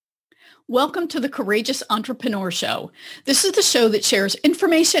Welcome to the Courageous Entrepreneur Show. This is the show that shares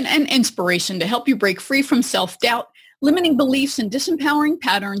information and inspiration to help you break free from self-doubt, limiting beliefs and disempowering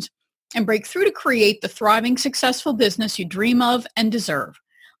patterns, and break through to create the thriving, successful business you dream of and deserve.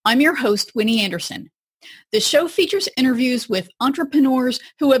 I'm your host, Winnie Anderson. The show features interviews with entrepreneurs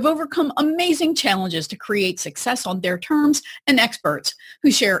who have overcome amazing challenges to create success on their terms and experts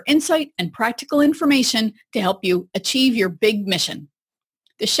who share insight and practical information to help you achieve your big mission.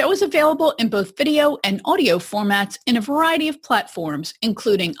 The show is available in both video and audio formats in a variety of platforms,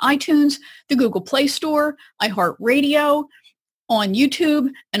 including iTunes, the Google Play Store, iHeartRadio, on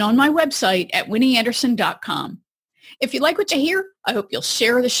YouTube, and on my website at winnieanderson.com. If you like what you hear, I hope you'll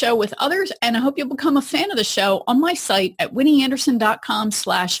share the show with others, and I hope you'll become a fan of the show on my site at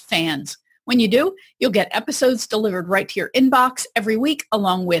winnieanderson.com/fans. When you do, you'll get episodes delivered right to your inbox every week,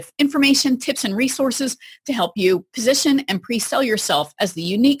 along with information, tips, and resources to help you position and pre-sell yourself as the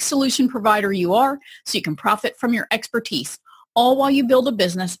unique solution provider you are so you can profit from your expertise, all while you build a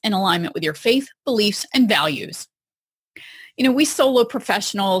business in alignment with your faith, beliefs, and values. You know, we solo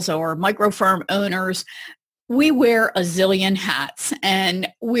professionals or micro firm owners, we wear a zillion hats, and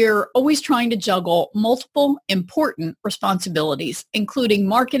we're always trying to juggle multiple important responsibilities, including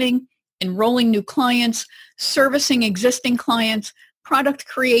marketing, enrolling new clients, servicing existing clients, product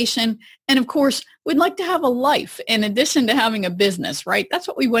creation, and of course, we'd like to have a life in addition to having a business, right? That's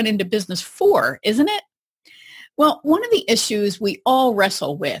what we went into business for, isn't it? Well, one of the issues we all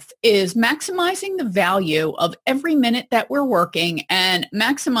wrestle with is maximizing the value of every minute that we're working and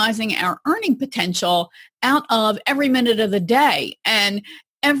maximizing our earning potential out of every minute of the day and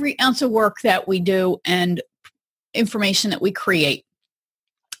every ounce of work that we do and information that we create.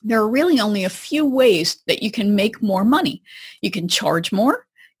 There are really only a few ways that you can make more money. You can charge more,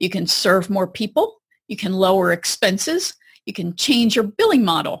 you can serve more people, you can lower expenses, you can change your billing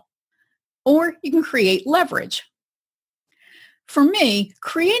model, or you can create leverage. For me,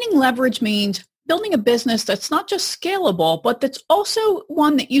 creating leverage means building a business that's not just scalable, but that's also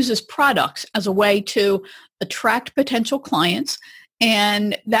one that uses products as a way to attract potential clients.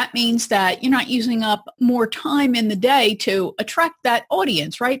 And that means that you're not using up more time in the day to attract that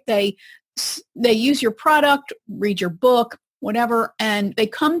audience, right? They use your product, read your book, whatever, and they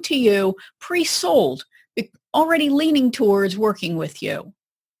come to you pre-sold, already leaning towards working with you.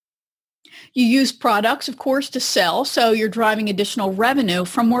 You use products, of course, to sell, so you're driving additional revenue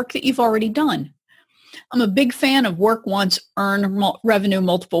from work that you've already done. I'm a big fan of work once, earn revenue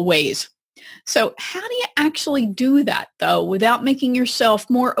multiple ways. So how do you actually do that, though, without making yourself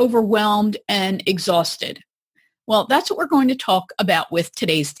more overwhelmed and exhausted? Well, that's what we're going to talk about with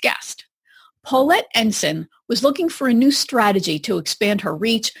today's guest. Paulette Ensign was looking for a new strategy to expand her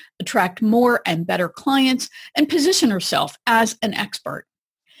reach, attract more and better clients, and position herself as an expert.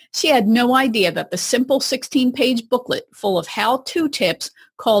 She had no idea that the simple 16-page booklet full of how-to tips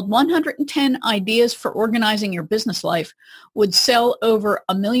called 110 Ideas for Organizing Your Business Life would sell over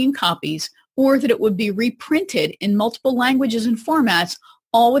 1 million copies, or that it would be reprinted in multiple languages and formats,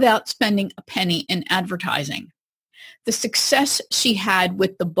 all without spending a penny in advertising. The success she had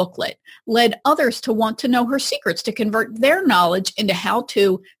with the booklet led others to want to know her secrets to convert their knowledge into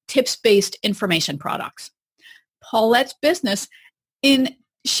how-to tips-based information products. Paulette's business, in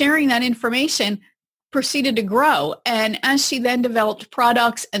sharing that information, proceeded to grow. And as she then developed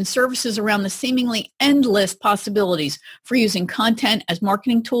products and services around the seemingly endless possibilities for using content as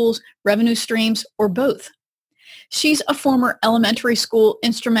marketing tools, revenue streams, or both. She's a former elementary school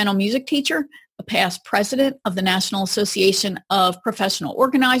instrumental music teacher, a past president of the National Association of Professional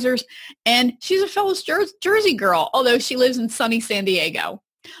Organizers, and she's a fellow Jersey girl, although she lives in sunny San Diego.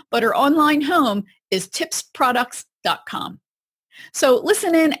 But her online home is tipsproducts.com. So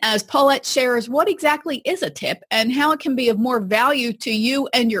listen in as Paulette shares what exactly is a tip and how it can be of more value to you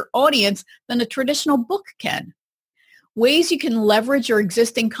and your audience than a traditional book can. Ways you can leverage your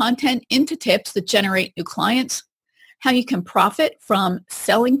existing content into tips that generate new clients. How you can profit from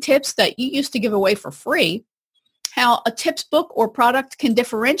selling tips that you used to give away for free. How a tips book or product can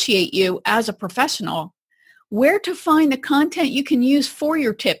differentiate you as a professional. Where to find the content you can use for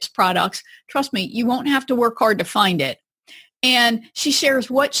your tips products. Trust me, you won't have to work hard to find it. And she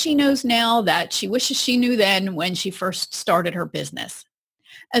shares what she knows now that she wishes she knew then when she first started her business.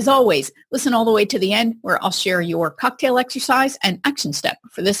 As always, listen all the way to the end where I'll share your cocktail exercise and action step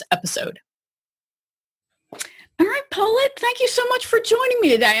for this episode. All right, Paulette, thank you so much for joining me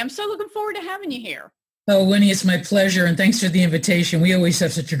today. I'm so looking forward to having you here. Oh, Winnie, it's my pleasure, and thanks for the invitation. We always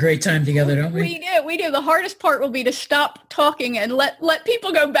have such a great time together, don't we? We do. The hardest part will be to stop talking and let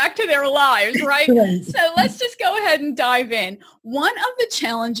people go back to their lives, right? Right. So let's just go ahead and dive in. One of the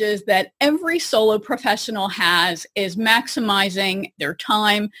challenges that every solo professional has is maximizing their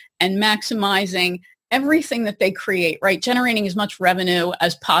time and maximizing everything that they create, right? Generating as much revenue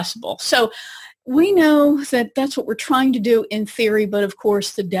as possible. So we know that that's what we're trying to do in theory, but of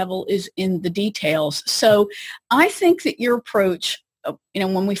course the devil is in the details. So I think that your approach,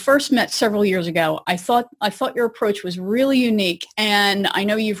 when we first met several years ago, I thought your approach was really unique, and I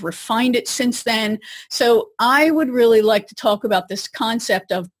know you've refined it since then. So I would really like to talk about this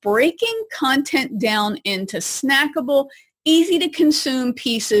concept of breaking content down into snackable, easy to consume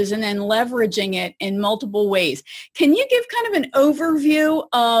pieces and then leveraging it in multiple ways. Can you give kind of an overview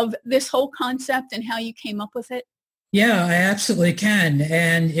of this whole concept and how you came up with it? Yeah, I absolutely can.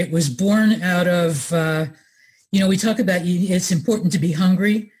 And it was born out of, we talk about it's important to be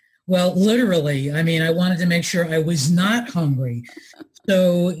hungry. Well, literally, I wanted to make sure I was not hungry.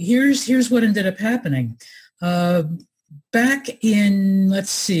 So here's what ended up happening. Back in,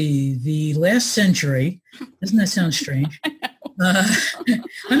 the last century, doesn't that sound strange?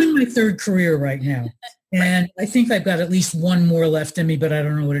 I'm in my third career right now, and I think I've got at least one more left in me, but I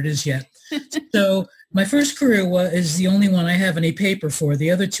don't know what it is yet. So my first career is the only one I have any paper for.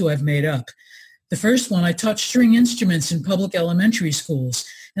 The other two I've made up. The first one, I taught string instruments in public elementary schools,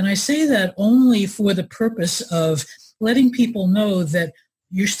 and I say that only for the purpose of letting people know that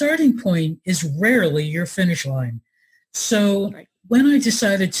your starting point is rarely your finish line. So when I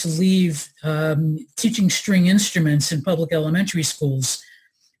decided to leave teaching string instruments in public elementary schools,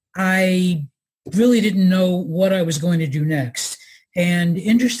 I really didn't know what I was going to do next. And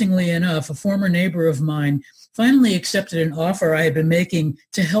interestingly enough, a former neighbor of mine finally accepted an offer I had been making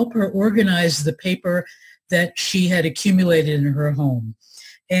to help her organize the paper that she had accumulated in her home.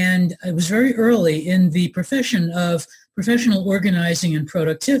 And I was very early in the profession of professional organizing and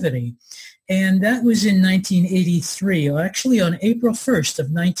productivity. And that was in 1983, actually on April 1st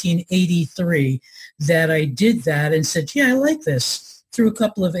of 1983, that I did that and said, yeah, I like this. Threw a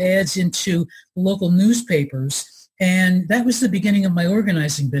couple of ads into local newspapers. And that was the beginning of my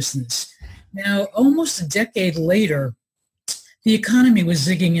organizing business. Now, almost a decade later, the economy was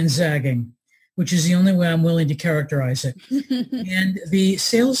zigging and zagging, which is the only way I'm willing to characterize it. And the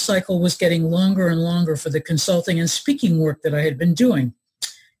sales cycle was getting longer and longer for the consulting and speaking work that I had been doing.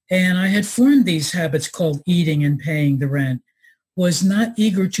 And I had formed these habits called eating and paying the rent, was not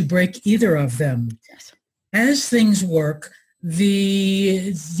eager to break either of them. Yes. As things work,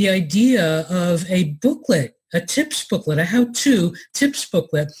 the idea of a booklet, a tips booklet, a how-to tips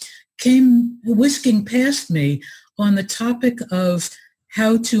booklet came whisking past me on the topic of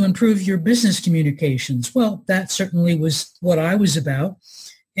how to improve your business communications. Well, that certainly was what I was about.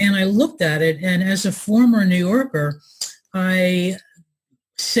 And I looked at it, and as a former New Yorker, I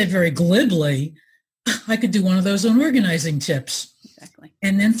said very glibly, I could do one of those on organizing tips. Exactly.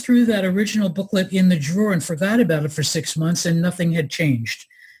 And then threw that original booklet in the drawer and forgot about it for 6 months, and nothing had changed.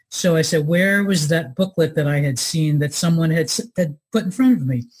 So I said, where was that booklet that I had seen that someone had put in front of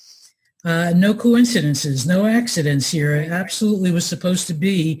me? No coincidences, no accidents here. It absolutely was supposed to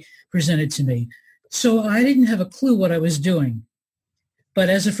be presented to me. So I didn't have a clue what I was doing. But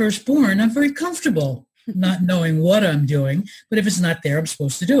as a firstborn, I'm very comfortable not knowing what I'm doing, but if it's not there, I'm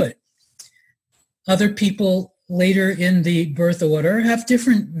supposed to do it. Other people later in the birth order have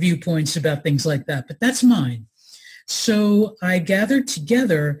different viewpoints about things like that, but that's mine. So I gathered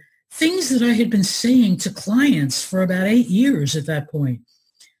together things that I had been saying to clients for about 8 years at that point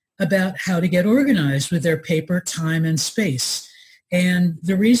about how to get organized with their paper, time, and space. And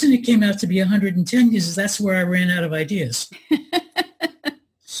the reason it came out to be 110 is that's where I ran out of ideas.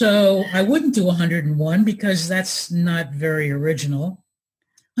 So I wouldn't do 101 because that's not very original.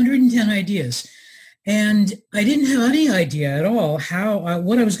 110 ideas. And I didn't have any idea at all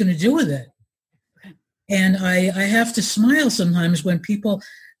what I was going to do with it. And I have to smile sometimes when people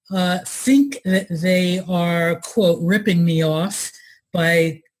think that they are, quote, ripping me off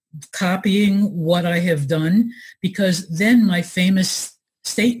by copying what I have done, because then my famous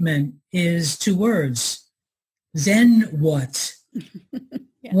statement is 2 words, then what?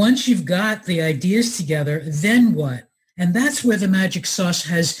 Yeah. Once you've got the ideas together, then what? And that's where the magic sauce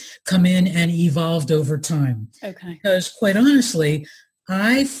has come in and evolved over time. Okay. Because quite honestly,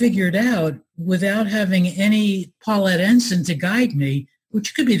 I figured out without having any Paulette Ensign to guide me,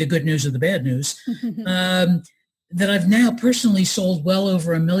 which could be the good news or the bad news, that I've now personally sold well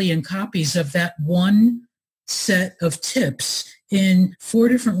over 1 million copies of that one set of tips in 4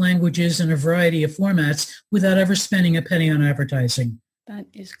 different languages in a variety of formats without ever spending a penny on advertising. That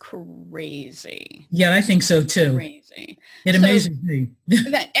is crazy. Yeah, I think so too. Crazy. It amazes me.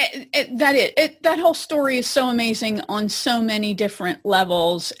 That whole story is so amazing on so many different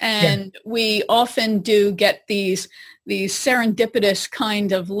levels. And we often do get these serendipitous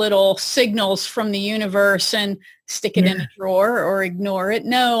kind of little signals from the universe and stick it in a drawer or ignore it.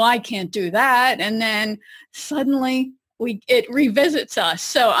 No, I can't do that. And then suddenly it revisits us.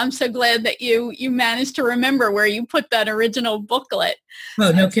 So I'm so glad that you managed to remember where you put that original booklet.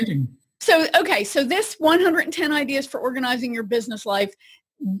 Oh, no kidding. So, okay. So this 110 ideas for organizing your business life,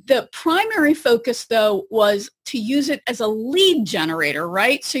 the primary focus though was to use it as a lead generator,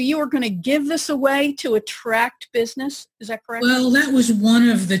 right? So you were going to give this away to attract business. Is that correct? Well, that was one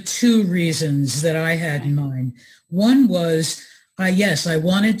of the 2 reasons that I had in mind. One was, I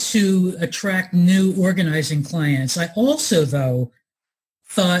wanted to attract new organizing clients. I also, though,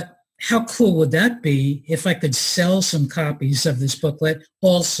 thought, how cool would that be if I could sell some copies of this booklet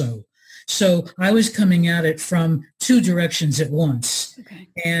also? So I was coming at it from 2 directions at once. Okay.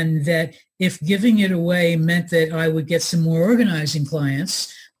 And that if giving it away meant that I would get some more organizing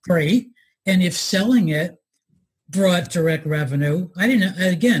clients, great. And if selling it brought direct revenue, I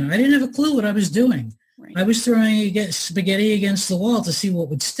didn't have a clue what I was doing. Right. I was throwing spaghetti against the wall to see what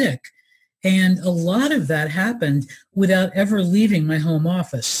would stick. And a lot of that happened without ever leaving my home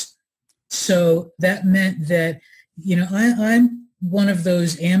office. So that meant that, I'm one of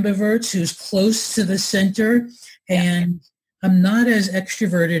those ambiverts who's close to the center, and I'm not as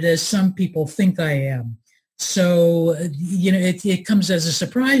extroverted as some people think I am. So, it comes as a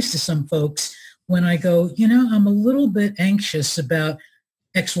surprise to some folks when I go, I'm a little bit anxious about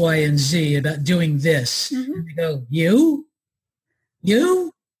X, Y, and Z, about doing this. Mm-hmm. And they go, you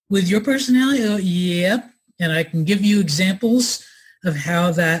with your personality? I go, yep. And I can give you examples of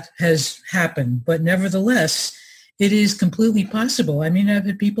how that has happened. But nevertheless, it is completely possible. I mean, I've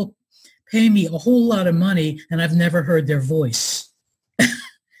had people pay me a whole lot of money and I've never heard their voice.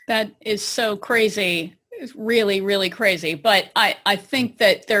 That is so crazy. It's really, really crazy. But I think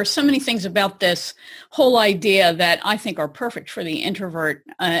that there are so many things about this whole idea that I think are perfect for the introvert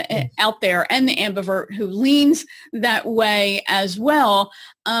out there and the ambivert who leans that way as well.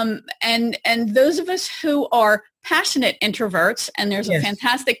 And those of us who are passionate introverts, and there's a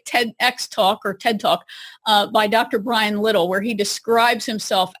fantastic TEDx talk or TED talk by Dr. Brian Little where he describes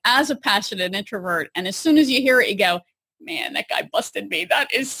himself as a passionate introvert. And as soon as you hear it, you go, man, that guy busted me.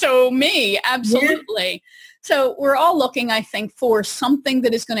 That is so me. Absolutely. Yeah. So we're all looking, I think, for something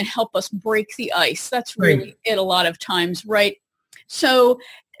that is going to help us break the ice. That's really it a lot of times, right? So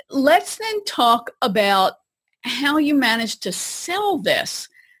let's then talk about how you managed to sell this.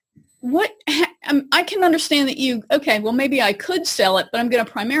 I can understand that maybe I could sell it, but I'm going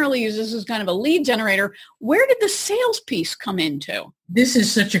to primarily use this as kind of a lead generator. Where did the sales piece come into? This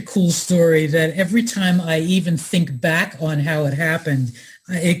is such a cool story that every time I even think back on how it happened,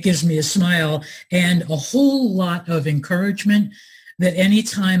 it gives me a smile and a whole lot of encouragement that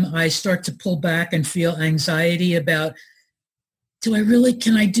anytime I start to pull back and feel anxiety about,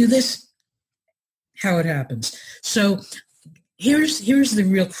 can I do this? How it happens. So here's the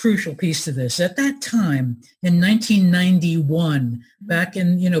real crucial piece to this. At that time, in 1991, back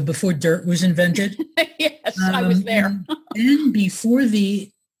in, before dirt was invented. Yes, I was there. And before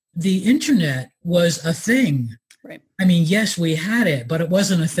the internet was a thing. Right. I mean, yes, we had it, but it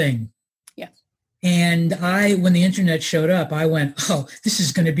wasn't a thing. Yeah. And when the internet showed up, I went, oh, this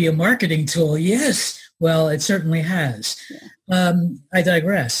is going to be a marketing tool. Yes. Well, it certainly has. Yeah. I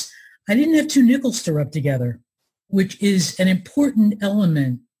digress. I didn't have 2 nickels to rub together, which is an important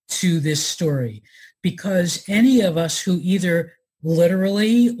element to this story, because any of us who either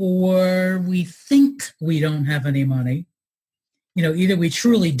literally or we think we don't have any money, either we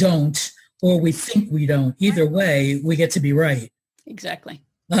truly don't or we think we don't. Either way, we get to be right. Exactly.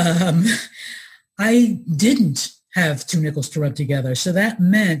 I didn't have 2 nickels to rub together. So that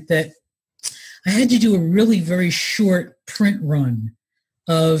meant that I had to do a really very short print run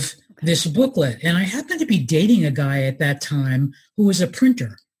of this booklet. And I happened to be dating a guy at that time who was a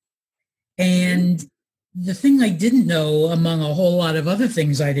printer. And the thing I didn't know, among a whole lot of other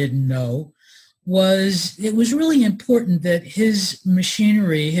things I didn't know, was it was really important that his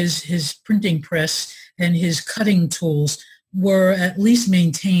machinery, his printing press and his cutting tools were at least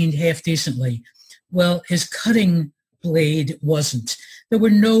maintained half decently. Well, his cutting blade wasn't. There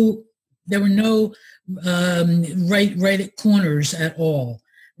were no right corners at all.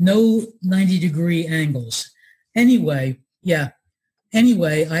 No 90-degree angles. Anyway,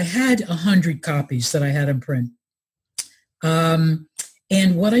 I had 100 copies that I had in print.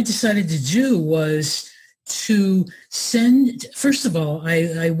 And what I decided to do was to send, first of all,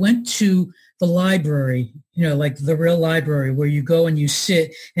 I went to the library, like the real library where you go and you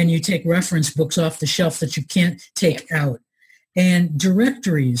sit and you take reference books off the shelf that you can't take out, and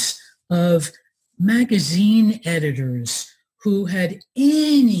directories of magazine editors who had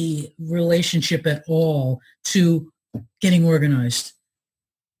any relationship at all to getting organized.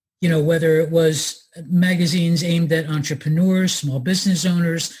 Whether it was magazines aimed at entrepreneurs, small business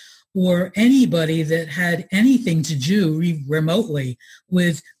owners, or anybody that had anything to do remotely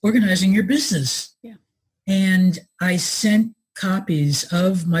with organizing your business. Yeah. And I sent copies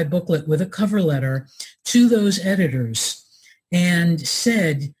of my booklet with a cover letter to those editors and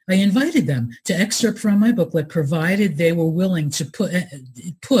said, I invited them to excerpt from my booklet, provided they were willing to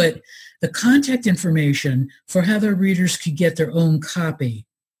put the contact information for how their readers could get their own copy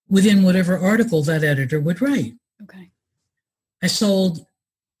within whatever article that editor would write. Okay. I sold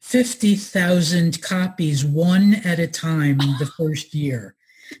 50,000 copies one at a time the first year.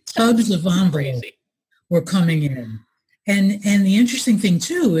 Tubs of envelopes were coming in. And the interesting thing,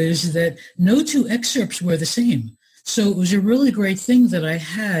 too, is that no two excerpts were the same. So it was a really great thing that I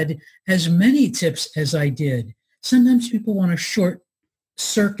had as many tips as I did. Sometimes people want to short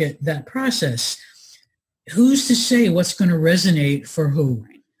circuit that process. Who's to say what's going to resonate for who?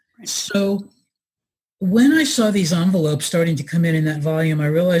 Right. So when I saw these envelopes starting to come in that volume, I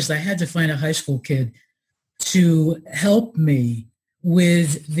realized I had to find a high school kid to help me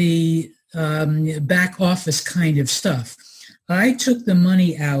with the back office kind of stuff. I took the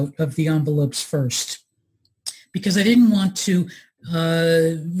money out of the envelopes first because I didn't want to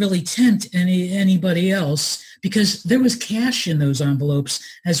really tempt anybody else, because there was cash in those envelopes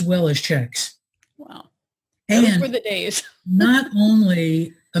as well as checks. Wow. And those were the days. Not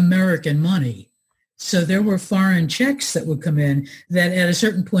only American money. So there were foreign checks that would come in that at a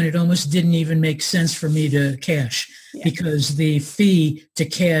certain point, it almost didn't even make sense for me to cash, because the fee to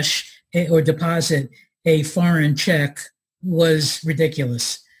cash or deposit a foreign check was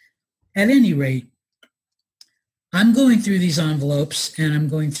ridiculous. At any rate, I'm going through these envelopes and I'm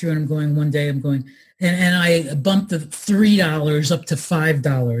going, and I bumped the $3 up to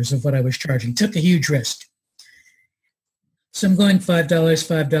 $5 of what I was charging. Took a huge risk. So I'm going $5,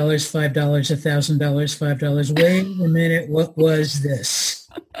 $5, $5, $1,000, $5. Wait a minute, what was this?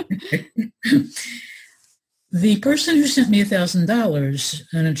 The person who sent me $1,000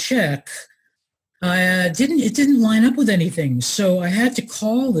 and a check, it didn't line up with anything. So I had to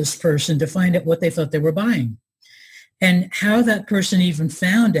call this person to find out what they thought they were buying. And how that person even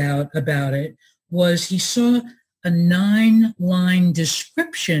found out about it was he saw a 9-line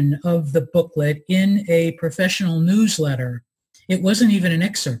description of the booklet in a professional newsletter. It wasn't even an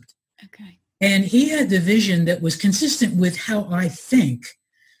excerpt. Okay. And he had the vision that was consistent with how I think.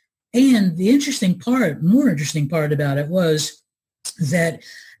 And the more interesting part about it was that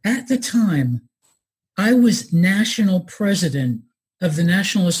at the time, I was national president of the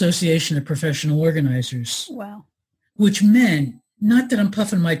National Association of Professional Organizers. Wow. Which meant, not that I'm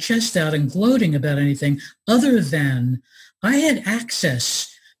puffing my chest out and gloating about anything, other than I had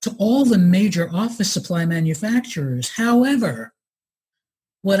access to all the major office supply manufacturers. However,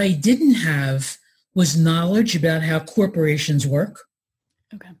 what I didn't have was knowledge about how corporations work.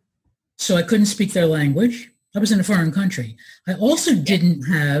 Okay. So I couldn't speak their language. I was in a foreign country. I also didn't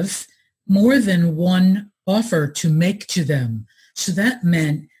have more than one offer to make to them. So that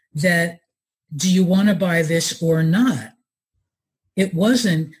meant that, do you want to buy this or not? It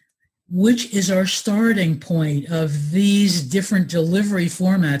wasn't, which is our starting point of these different delivery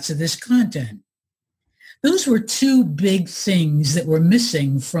formats of this content. Those were two big things that were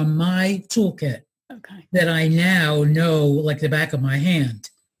missing from my toolkit. Okay. That I now know like the back of my hand.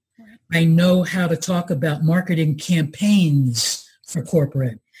 Right. I know how to talk about marketing campaigns for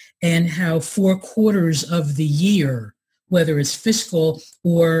corporate and how 4 quarters of the year, whether it's fiscal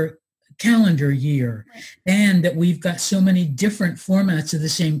or calendar year, right, and that we've got so many different formats of the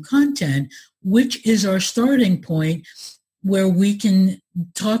same content, which is our starting point where we can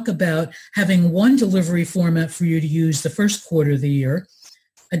talk about having one delivery format for you to use the first quarter of the year,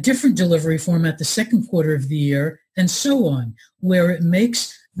 a different delivery format the second quarter of the year, and so on, where it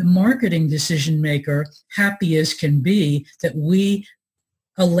makes the marketing decision maker happy as can be that we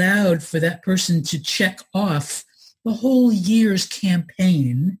allowed for that person to check off the whole year's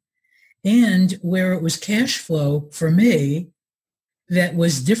campaign, and where it was cash flow for me that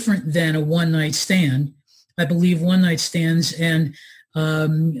was different than a one-night stand. I believe one-night stands and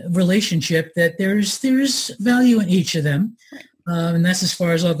relationship, that there's value in each of them. Right. And that's as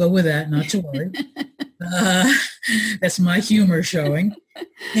far as I'll go with that, not to worry. That's my humor showing.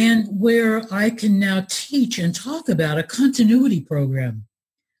 And where I can now teach and talk about a continuity program,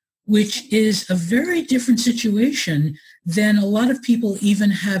 which is a very different situation than a lot of people even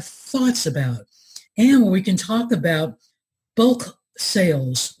have thoughts about. And where we can talk about bulk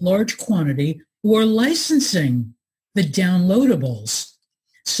sales, large quantity, or licensing the downloadables.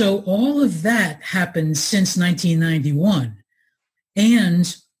 So all of that happened since 1991.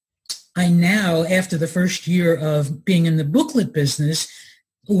 And I now, after the first year of being in the booklet business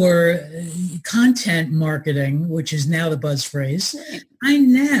or content marketing, which is now the buzz phrase, I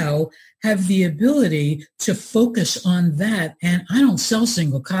now have the ability to focus on that. And I don't sell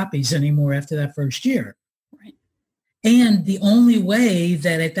single copies anymore after that first year. Right. And the only way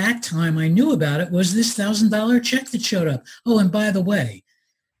that at that time I knew about it was this $1,000 check that showed up. Oh, and by the way,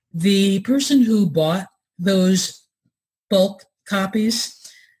 the person who bought those bulk copies,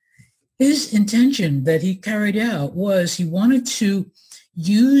 his intention that he carried out was he wanted to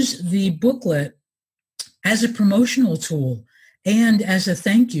use the booklet as a promotional tool and as a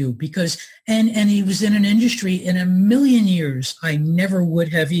thank you because, and he was in an industry in a million years I never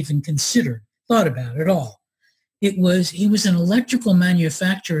would have even thought about at all. He was an electrical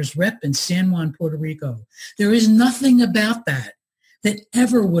manufacturer's rep in San Juan, Puerto Rico. There is nothing about that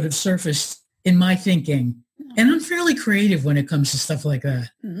ever would have surfaced in my thinking. And I'm fairly creative when it comes to stuff like that.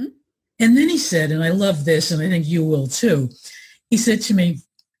 Mm-hmm. And then he said, and I love this, and I think you will too, he said to me,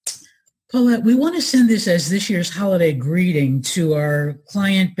 Paulette, we want to send this as this year's holiday greeting to our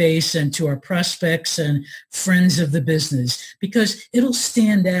client base and to our prospects and friends of the business, because it'll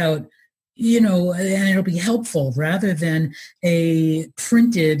stand out, and it'll be helpful rather than a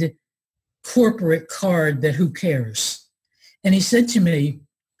printed corporate card that who cares. And he said to me,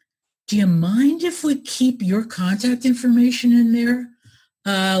 do you mind if we keep your contact information in there?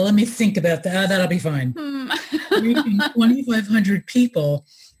 Let me think about that. That'll be fine. Reaching 2,500 people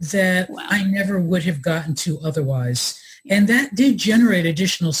that wow. I never would have gotten to otherwise. And that did generate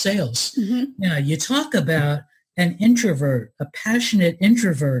additional sales. Mm-hmm. Now, you talk about an introvert, a passionate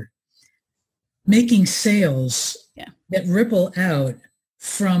introvert, making sales that ripple out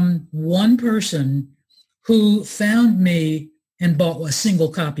from one person who found me and bought a single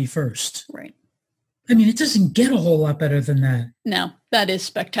copy first. Right. I mean, it doesn't get a whole lot better than that. No, that is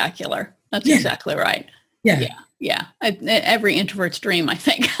spectacular. That's exactly right. Yeah. Every introvert's dream, I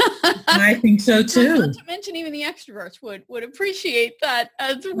think. I think so too. Not to mention even the extroverts would appreciate that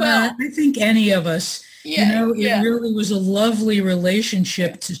as well. I think any of us, it really was a lovely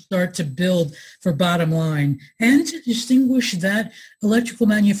relationship to start to build for Bottom Line and to distinguish that electrical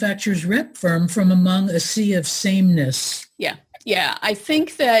manufacturer's rep firm from among a sea of sameness. Yeah. I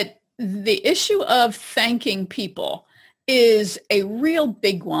think that the issue of thanking people is a real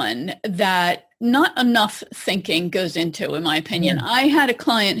big one that not enough thinking goes into, in my opinion. Yeah. I had a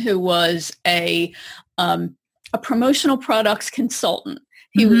client who was a promotional products consultant.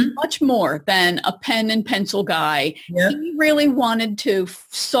 He was much more than a pen and pencil guy. Yep. He really wanted to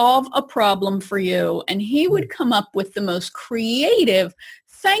solve a problem for you, and he would come up with the most creative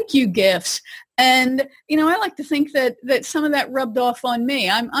thank you gifts. And, I like to think that some of that rubbed off on me.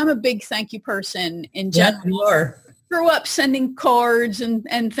 I'm a big thank you person in general. Yeah, you are. Grew up sending cards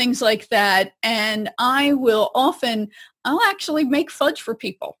and things like that. And I'll actually make fudge for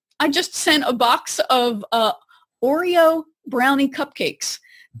people. I just sent a box of Oreo brownie cupcakes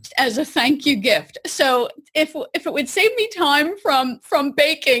as a thank you gift. So if it would save me time from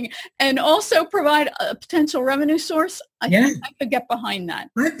baking and also provide a potential revenue source, I think I could get behind that.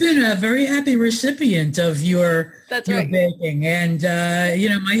 I've been a very happy recipient of your baking, and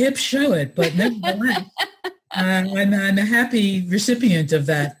my hips show it, but nevertheless, I'm a happy recipient of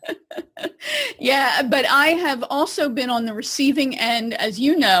that. Yeah, but I have also been on the receiving end, as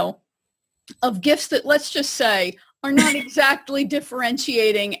you know, of gifts that, let's just say, are not exactly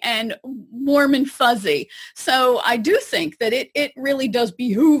differentiating and warm and fuzzy. So I do think that it really does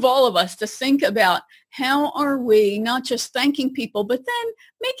behoove all of us to think about how are we not just thanking people, but then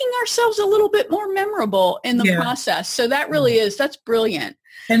making ourselves a little bit more memorable in the process. So that really that's brilliant.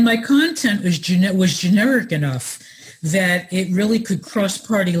 And my content was generic enough that it really could cross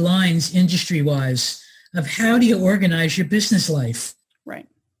party lines industry-wise of how do you organize your business life? Right.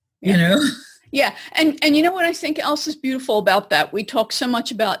 Yeah. Yeah. And you know what I think else is beautiful about that? We talk so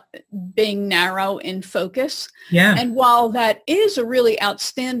much about being narrow in focus. Yeah. And while that is a really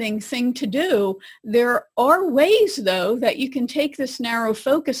outstanding thing to do, there are ways, though, that you can take this narrow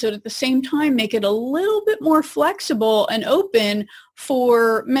focus and at the same time make it a little bit more flexible and open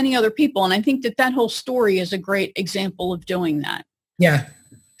for many other people. And I think that whole story is a great example of doing that. Yeah.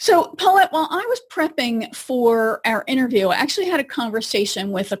 So, Paulette, while I was prepping for our interview, I actually had a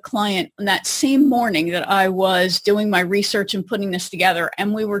conversation with a client that same morning that I was doing my research and putting this together.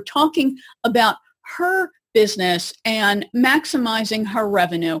 And we were talking about her business and maximizing her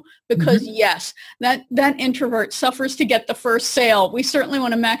revenue because yes, that introvert suffers to get the first sale. We certainly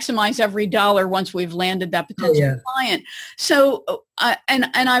want to maximize every dollar once we've landed that potential client. So, and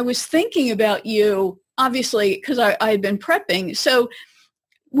I was thinking about you, obviously, because I had been prepping. So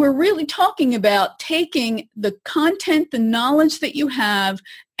we're really talking about taking the content, the knowledge that you have,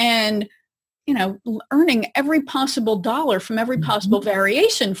 and earning every possible dollar from every possible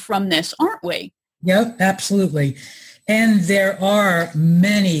variation from this, aren't we? Yep, absolutely. And there are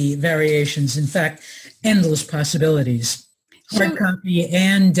many variations. In fact, endless possibilities. Hard copy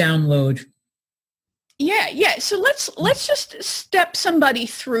and download. Yeah. So let's just step somebody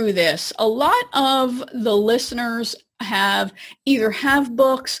through this. A lot of the listeners have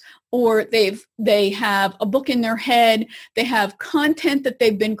books, or they have a book in their head. They have content that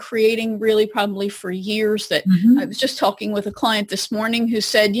they've been creating really probably for years. That I was just talking with a client this morning who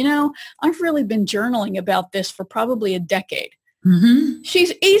said, I've really been journaling about this for probably a decade.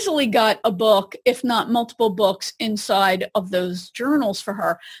 She's easily got a book, if not multiple books, inside of those journals for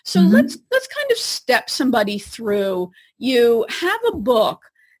her. So let's kind of step somebody through. You have a book.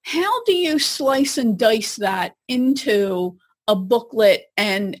 How do you slice and dice that into a booklet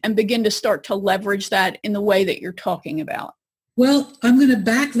and begin to start to leverage that in the way that you're talking about? Well, I'm going to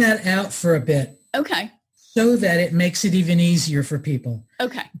back that out for a bit. Okay. So that it makes it even easier for people.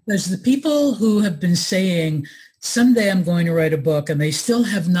 Okay. Because the people who have been saying, someday I'm going to write a book, and they still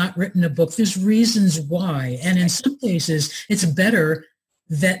have not written a book, there's reasons why. And in some cases, it's better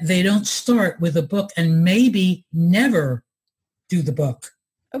that they don't start with a book and maybe never do the book.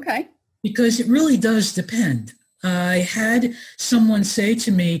 Okay. Because it really does depend. I had someone say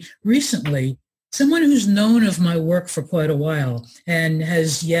to me recently, someone who's known of my work for quite a while and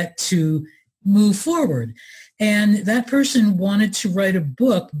has yet to move forward. And that person wanted to write a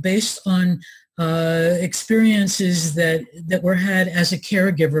book based on experiences that were had as a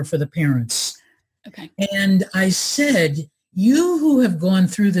caregiver for the parents. Okay. And I said, you who have gone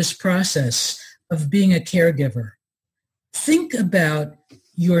through this process of being a caregiver, think about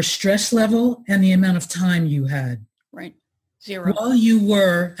your stress level and the amount of time you had. Right. 0. While you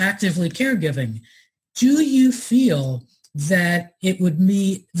were actively caregiving. Do you feel that it would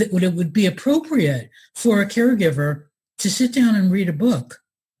be appropriate for a caregiver to sit down and read a book?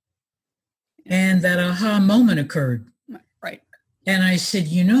 And that aha moment occurred. Right. And I said,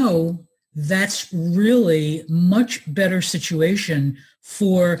 that's really much better situation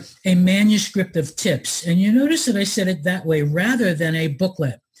for a manuscript of tips. And you notice that I said it that way rather than a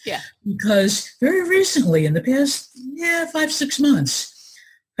booklet. Yeah. Because very recently, in the past 5-6 months,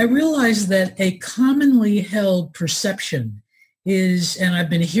 I realized that a commonly held perception is, and I've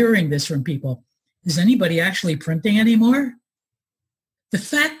been hearing this from people, is anybody actually printing anymore? The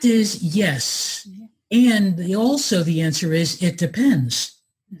fact is, yes. And also the answer is, it depends.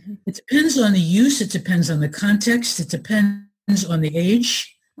 It depends on the use. It depends on the context. It depends on the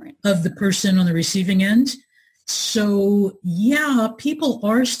age of the person on the receiving end. So, people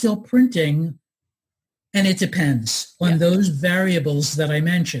are still printing, and it depends on those variables that I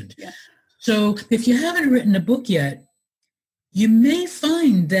mentioned. Yeah. So if you haven't written a book yet, you may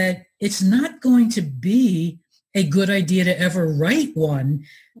find that it's not going to be a good idea to ever write one,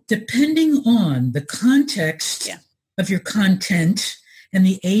 depending on the context of your content and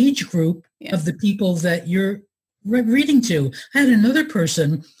the age group of the people that you're reading to. I had another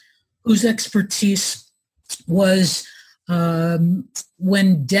person whose expertise was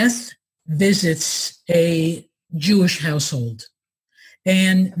when death visits a Jewish household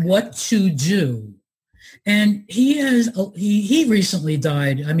and what to do. And he recently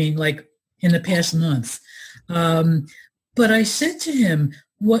died, in the past month. But I said to him,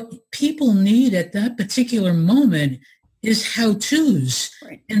 what people need at that particular moment is how-tos.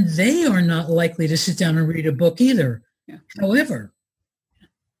 Right. And they are not likely to sit down and read a book either. Yeah. However,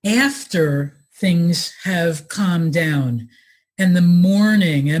 after things have calmed down and the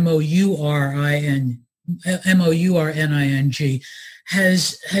mourning, MOURNING,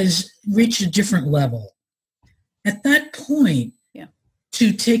 has reached a different level, at that point,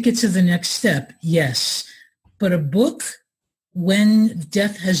 to take it to the next step, yes. But a book, when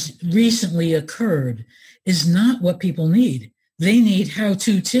death has recently occurred, is not what people need. They need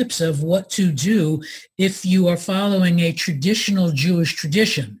how-to tips of what to do if you are following a traditional Jewish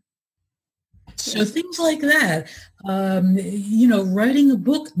tradition. So things like that, writing a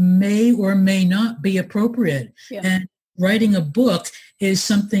book may or may not be appropriate. Yeah. And writing a book is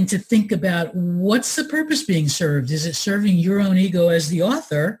something to think about. What's the purpose being served? Is it serving your own ego as the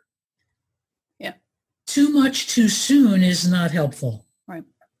author? Yeah. Too much too soon is not helpful. Right.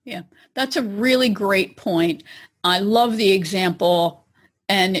 Yeah. That's a really great point. I love the example,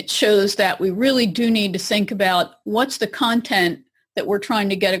 and it shows that we really do need to think about what's the content that we're trying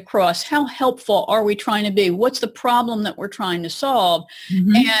to get across. How helpful are we trying to be? What's the problem that we're trying to solve?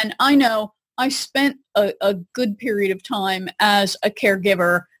 Mm-hmm. And I know I spent a good period of time as a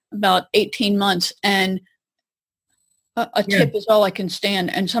caregiver, about 18 months, and a tip is all I can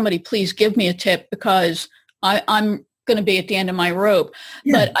stand. And somebody please give me a tip, because I'm going to be at the end of my rope.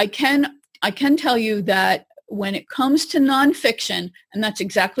 Yeah. But I can tell you that when it comes to nonfiction, and that's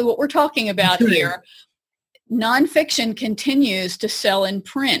exactly what we're talking about here, nonfiction continues to sell in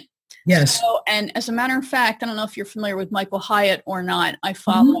print. Yes. So, and as a matter of fact, I don't know if you're familiar with Michael Hyatt or not. I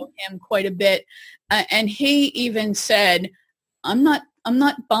follow him quite a bit. And he even said, I'm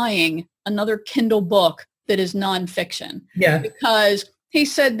not buying another Kindle book that is nonfiction. Yeah. Because he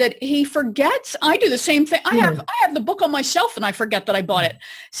said that he forgets. I do the same thing. I have the book on my shelf and I forget that I bought it.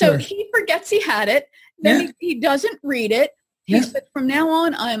 So he forgets he had it. Then he doesn't read it. He said, from now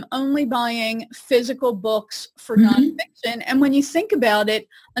on, I'm only buying physical books for nonfiction. And when you think about it,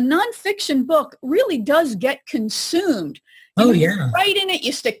 a nonfiction book really does get consumed. You write in it,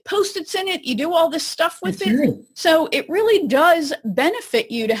 you stick Post-its in it, you do all this stuff with it. Right. So it really does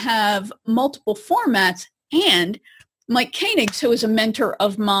benefit you to have multiple formats. And Mike Koenigs, who is a mentor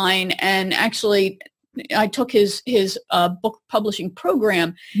of mine, and actually I took his book publishing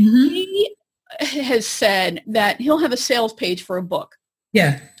program, he has said that he'll have a sales page for a book.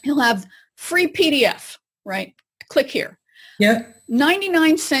 Yeah. He'll have free PDF, right? Click here. Yeah.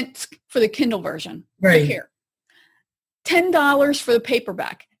 99 cents for the Kindle version. Right. Click here. $10 for the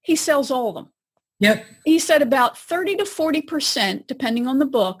paperback. He sells all of them. Yep. He said about 30 to 40%, depending on the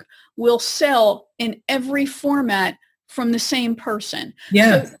book, will sell in every format from the same person.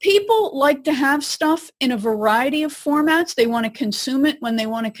 Yeah. So people like to have stuff in a variety of formats. They want to consume it when they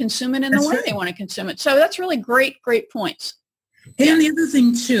want to consume it in the way they want to consume it. So that's really great points. And the other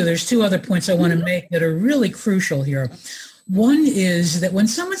thing too, there's two other points I want to make that are really crucial here. One is that when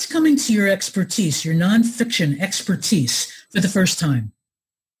someone's coming to your expertise, your nonfiction expertise for the first time,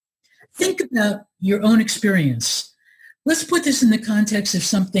 think about your own experience. Let's put this in the context of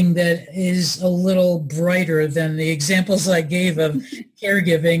something that is a little brighter than the examples I gave of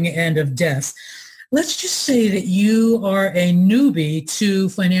caregiving and of death. Let's just say that you are a newbie to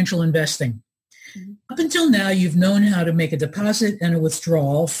financial investing. Up until now, you've known how to make a deposit and a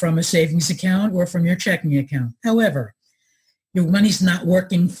withdrawal from a savings account or from your checking account. However, your money's not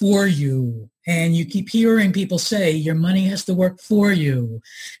working for you. And you keep hearing people say your money has to work for you.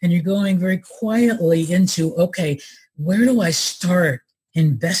 And you're going very quietly into, okay, where do I start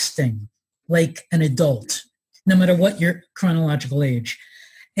investing like an adult, no matter what your chronological age?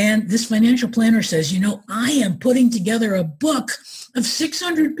 And this financial planner says, I am putting together a book of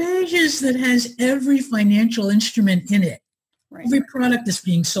 600 pages that has every financial instrument in it, every product that's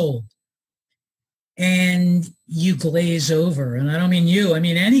being sold. And you glaze over. And I don't mean you, I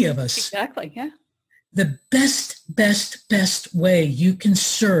mean any of us. Exactly, yeah. The best way you can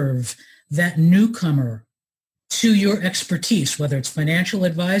serve that newcomer to your expertise, whether it's financial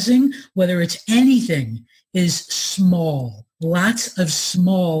advising, whether it's anything, is small, lots of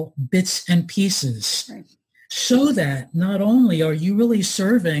small bits and pieces. Right. So that not only are you really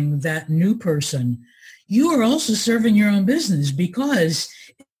serving that new person, you are also serving your own business, because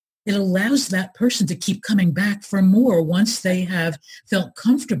it allows that person to keep coming back for more once they have felt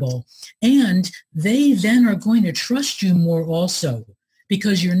comfortable. And they then are going to trust you more also,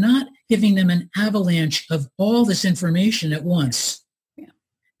 because you're not giving them an avalanche of all this information at once. Yeah.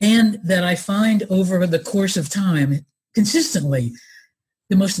 And that I find over the course of time, consistently,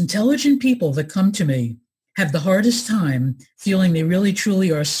 the most intelligent people that come to me have the hardest time feeling they really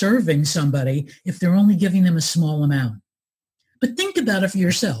truly are serving somebody if they're only giving them a small amount. But think about it for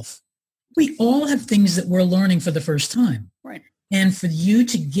yourself. We all have things that we're learning for the first time. Right. And for you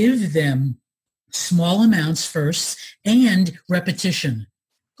to give them small amounts first and repetition.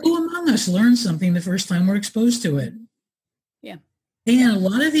 Who among us learns something the first time we're exposed to it? Yeah. And a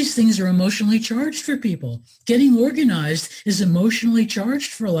lot of these things are emotionally charged for people. Getting organized is emotionally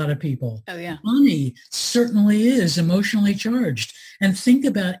charged for a lot of people. Oh, yeah. Money certainly is emotionally charged. And think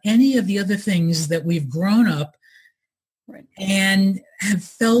about any of the other things that we've grown up and have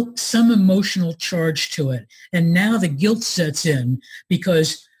felt some emotional charge to it. And now the guilt sets in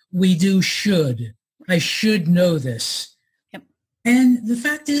because we do should. I should know this. Yep. And the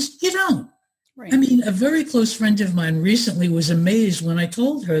fact is, you don't. Right. I mean, a very close friend of mine recently was amazed when I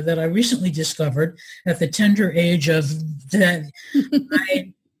told her that I recently discovered at the tender age of that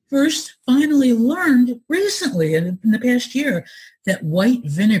I first finally learned recently in the past year that white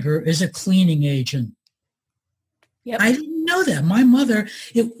vinegar is a cleaning agent. Yep. I didn't know that. My mother,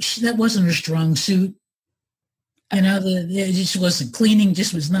 that wasn't her strong suit. You know, it just wasn't, cleaning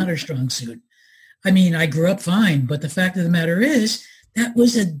just was not her strong suit. I mean, I grew up fine, but the fact of the matter is that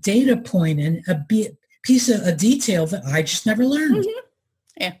was a data point and a piece of a detail that I just never learned. Mm-hmm.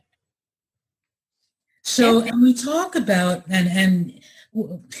 Yeah. So, and we talk about, and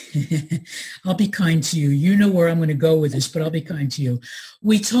I'll be kind to you. You know where I'm going to go with this, but I'll be kind to you.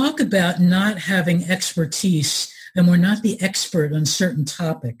 We talk about not having expertise, and we're not the expert on certain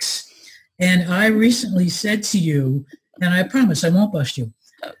topics. And I recently said to you, and I promise I won't bust you,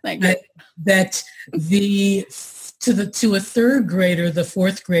 Thank you. that to a third grader, the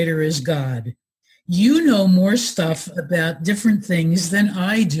fourth grader is God. You know more stuff about different things than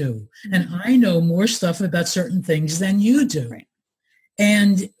I do, and I know more stuff about certain things than you do. Right.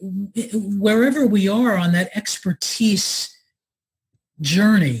 And wherever we are on that expertise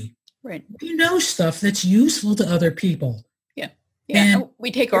journey, right, we know stuff that's useful to other people. Yeah. And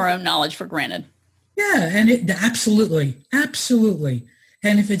we take our own knowledge for granted. Yeah, and absolutely.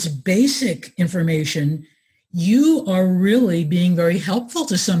 And if it's basic information, you are really being very helpful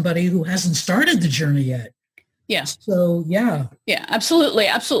to somebody who hasn't started the journey yet. Yeah. So, yeah. Yeah, absolutely.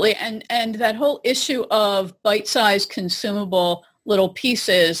 And that whole issue of bite-sized consumable little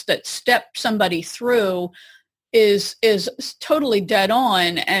pieces that step somebody through is totally dead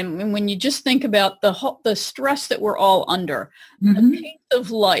on. And when you just think about the stress that we're all under, Mm-hmm. the pace of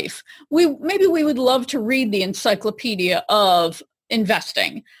life, we would love to read the encyclopedia of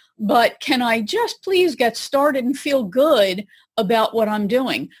investing, but can I just please get started and feel good about what I'm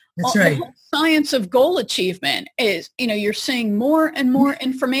doing? That's right. The whole science of goal achievement is, you're seeing more and more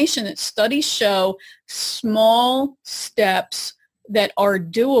information that studies show small steps that are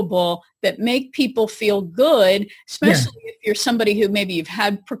doable, that make people feel good, especially if you're somebody who maybe you've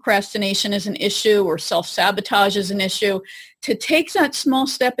had procrastination as an to self-sabotage as an issue, to take that small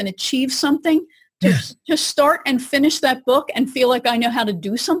step and achieve something, to start and finish that book and feel like I know how to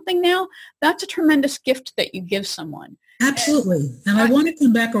do something now. That's a tremendous gift that you give someone. Absolutely. And I want to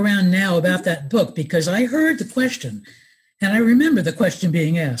come back around now about that book, because I heard the question and I remember the question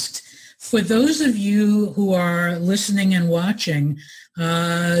being asked. For those of you who are listening and watching,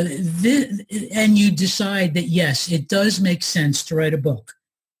 and you decide that, yes, it does make sense to write a book,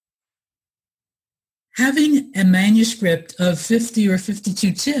 having a manuscript of 50 or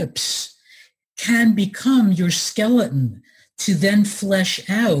 52 tips can become your skeleton to then flesh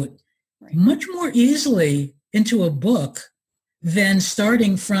out much more easily into a book than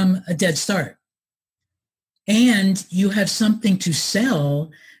starting from a dead start. And you have something to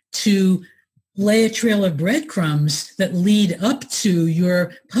sell, to lay a trail of breadcrumbs that lead up to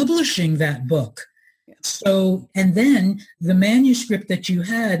your publishing that book. So, and then the manuscript that you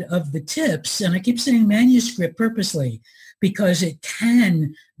had of the tips, and I keep saying manuscript purposely, because it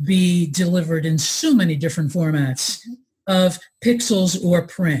can be delivered in so many different formats of pixels or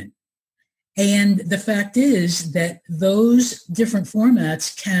print. And the fact is that those different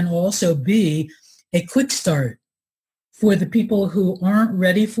formats can also be a quick start for the people who aren't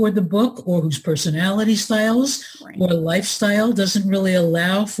ready for the book, or whose personality styles or lifestyle doesn't really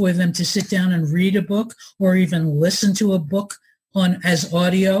allow for them to sit down and read a book or even listen to a book as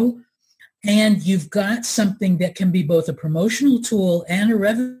audio. And you've got something that can be both a promotional tool and a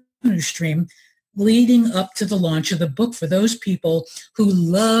revenue stream leading up to the launch of the book for those people who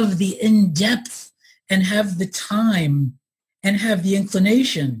love the in-depth and have the time and have the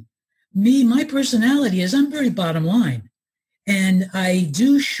inclination. My personality is I'm very bottom line. And I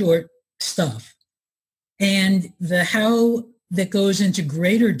do short stuff. And the how that goes into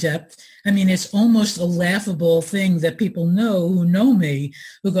greater depth, I mean, it's almost a laughable thing that people know who know me,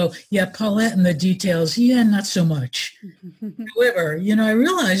 who go, yeah, Paulette and the details, yeah, not so much. However, I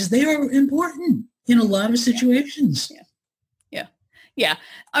realize they are important in a lot of situations. Yeah.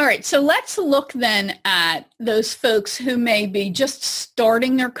 All right. So let's look then at those folks who may be just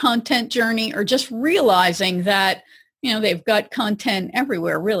starting their content journey, or just realizing that they've got content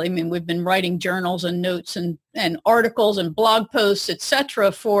everywhere, really. I mean, we've been writing journals and notes and articles and blog posts, et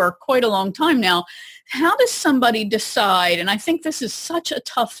cetera, for quite a long time now. How does somebody decide? And I think this is such a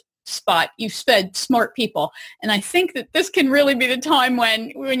tough spot. You've said smart people. And I think that this can really be the time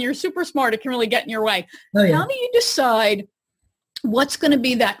when you're super smart, it can really get in your way. Oh, yeah. How do you decide what's going to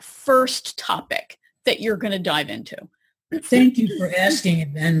be that first topic that you're going to dive into? Thank you for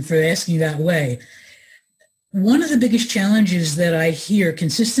asking and for asking that way. One of the biggest challenges that I hear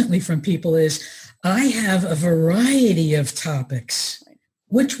consistently from people is, I have a variety of topics.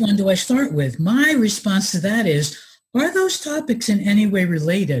 Which one do I start with? My response to that is, are those topics in any way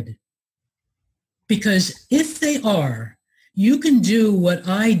related? Because if they are, you can do what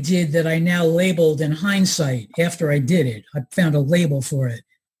I did that I now labeled in hindsight after I did it. I found a label for it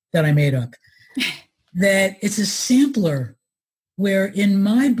that I made up. That it's a sampler where in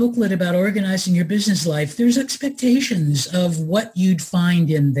my booklet about organizing your business life, there's expectations of what you'd find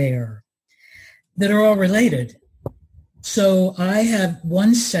in there that are all related. So I have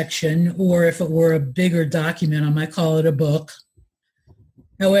one section, or if it were a bigger document, I might call it a book.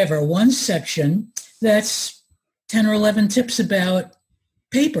 However, one section that's 10 or 11 tips about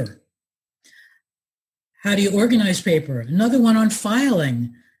paper. How do you organize paper? Another one on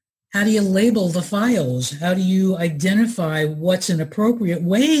filing. How do you label the files? How do you identify what's an appropriate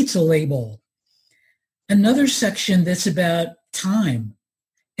way to label? Another section that's about time.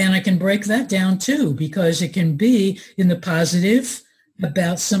 And I can break that down too, because it can be in the positive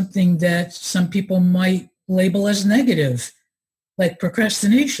about something that some people might label as negative, like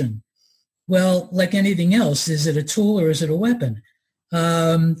procrastination. Well, like anything else, is it a tool or is it a weapon?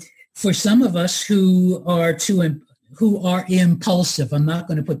 For some of us who are impulsive, I'm not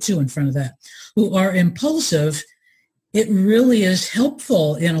going to put two in front of that, who are impulsive, it really is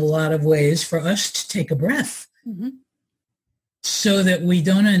helpful in a lot of ways for us to take a breath. Mm-hmm. So that we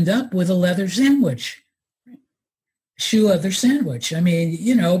don't end up with a leather sandwich, shoe leather sandwich. I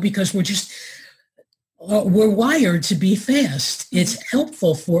mean, because we're wired to be fast. It's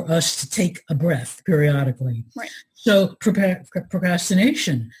helpful for us to take a breath periodically. Right. So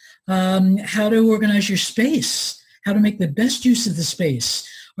procrastination, how to organize your space, how to make the best use of the space.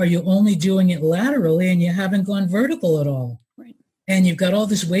 Are you only doing it laterally and you haven't gone vertical at all? Right. And you've got all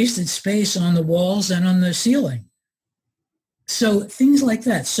this wasted space on the walls and on the ceiling. So things like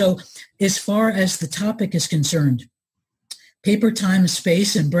that. So as far as the topic is concerned, paper, time,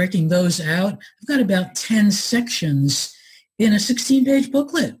 space, and breaking those out, I've got about 10 sections in a 16-page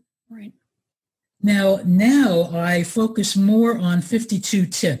booklet. Right. Now I focus more on 52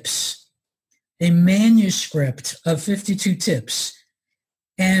 tips, a manuscript of 52 tips.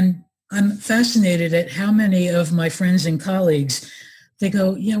 And I'm fascinated at how many of my friends and colleagues, they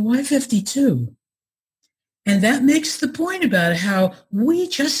go, yeah, why 52? And that makes the point about how we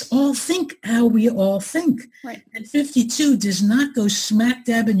just all think how we all think. Right. And 52 does not go smack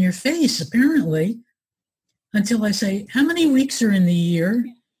dab in your face, apparently, until I say, how many weeks are in the year?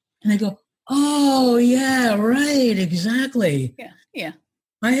 And they go, oh, yeah, right, exactly. Yeah.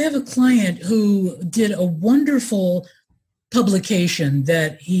 I have a client who did a wonderful publication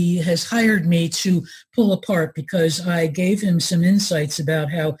that he has hired me to pull apart because I gave him some insights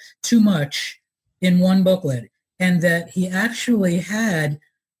about how too much in one booklet, and that he actually had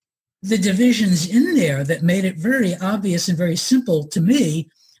the divisions in there that made it very obvious and very simple to me.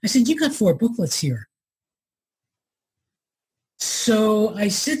 I said, you got 4 booklets here. So I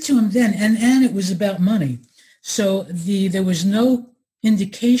said to him then, and it was about money. So there was no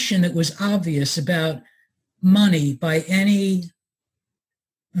indication that was obvious about money by any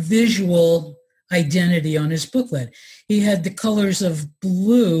visual identity on his booklet. He had the colors of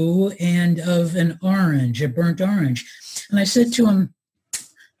blue and of an orange, a burnt orange. And I said to him,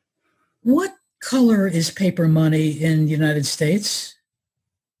 what color is paper money in the United States?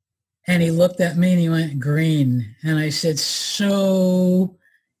 And he looked at me and he went, green. And I said, so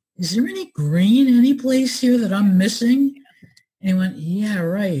is there any green any place here that I'm missing? And he went, yeah,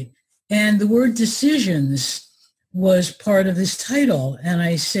 right. And the word decisions was part of this title. And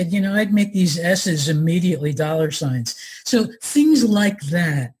I said, I'd make these S's immediately $signs. So things like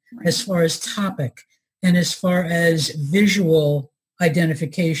that, as far as topic and as far as visual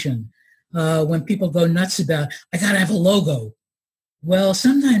identification. When people go nuts about, I got to have a logo. Well,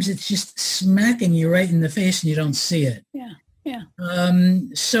 sometimes it's just smacking you right in the face and you don't see it. Yeah.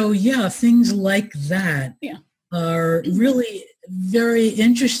 So things like that are really very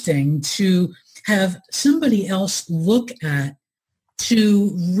interesting to have somebody else look at,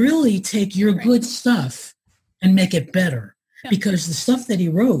 to really take your good stuff and make it better. Because the stuff that he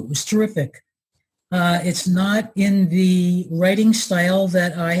wrote was terrific. It's not in the writing style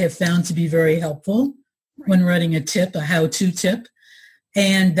that I have found to be very helpful when writing a tip, a how-to tip.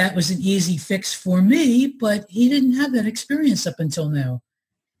 And that was an easy fix for me, but he didn't have that experience up until now.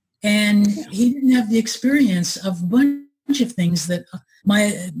 And he didn't have the experience of a bunch of things that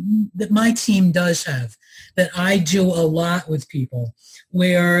that my team does have, that I do a lot with people,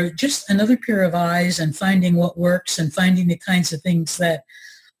 where just another pair of eyes and finding what works and finding the kinds of things that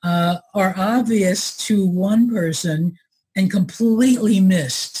are obvious to one person and completely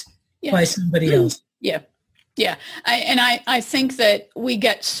missed by somebody else. Yeah. Yeah. I think that we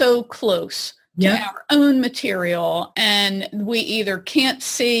get so close to our own material, and we either can't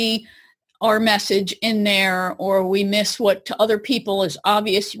see our message in there, or we miss what to other people is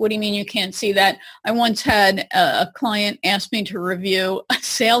obvious. What do you mean you can't see that? I once had a client ask me to review a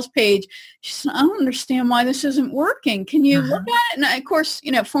sales page. She said, I don't understand why this isn't working. Can you look at it? And I, of course,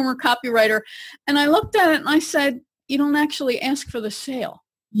 former copywriter. And I looked at it and I said, you don't actually ask for the sale.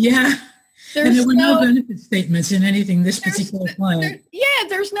 Yeah. And there were no benefit statements in anything this particular client.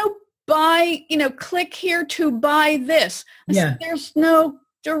 There's no buy, click here to buy this. Yeah. There's no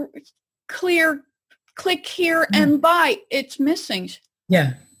clear click here and buy. It's missing.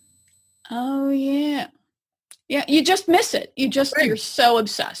 Yeah. Oh, yeah. Yeah, you just miss it. You're so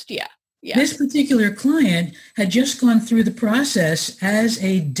obsessed. Yeah. Yeah. This particular client had just gone through the process as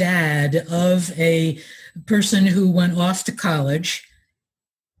a dad of a person who went off to college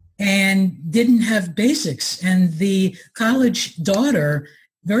and didn't have basics. And the college daughter,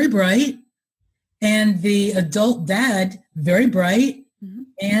 very bright, and the adult dad, very bright,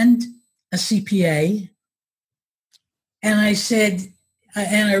 and a CPA. And I said,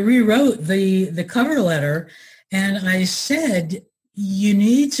 and I rewrote the cover letter, and I said, you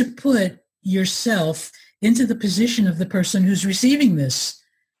need to put yourself into the position of the person who's receiving this.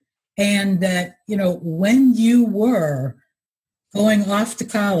 And that, when you were going off to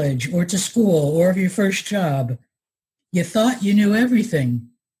college or to school or your first job, you thought you knew everything.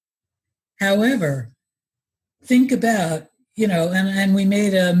 However, think about, and we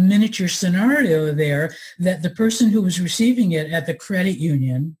made a miniature scenario there that the person who was receiving it at the credit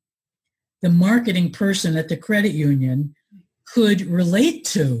union, the marketing person at the credit union, could relate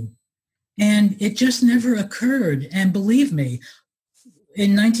to. And it just never occurred. And believe me,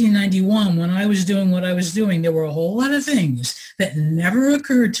 in 1991, when I was doing what I was doing, there were a whole lot of things that never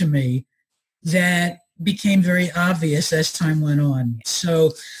occurred to me that became very obvious as time went on.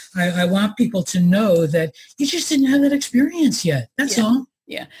 So I want people to know that you just didn't have that experience yet. That's all.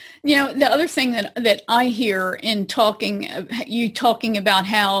 Yeah. The other thing that I hear in talking about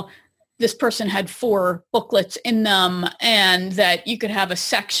how this person had 4 booklets in them, and that you could have a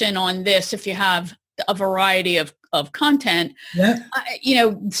section on this if you have a variety of content. Yeah.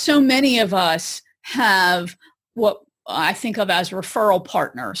 So many of us have what I think of as referral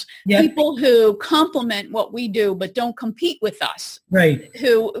partners, people who complement what we do, but don't compete with us, right?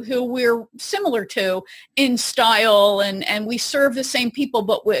 Who we're similar to in style, and we serve the same people,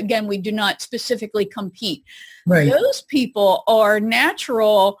 but we do not specifically compete. Right. Those people are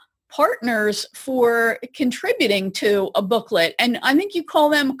natural partners for contributing to a booklet. And I think you call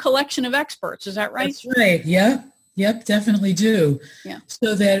them a collection of experts. Is that right? That's right. Yeah. Yep, definitely do. Yeah.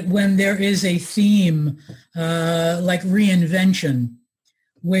 So that when there is a theme like reinvention,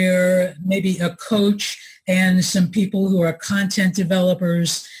 where maybe a coach and some people who are content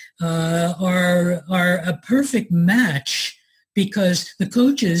developers are a perfect match, because the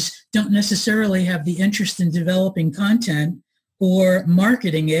coaches don't necessarily have the interest in developing content or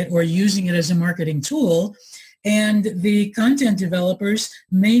marketing it or using it as a marketing tool, and the content developers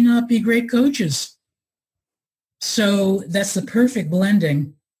may not be great coaches. So that's the perfect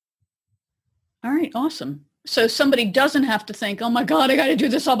blending. All right. Awesome. So somebody doesn't have to think, oh my God, I got to do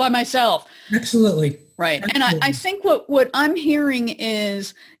this all by myself. Absolutely. Right. Absolutely. And I think what I'm hearing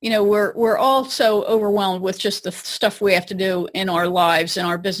is, we're all so overwhelmed with just the stuff we have to do in our lives and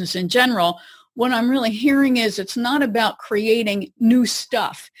our business in general. What I'm really hearing is it's not about creating new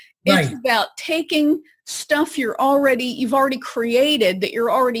stuff. It's about taking stuff you've already created, that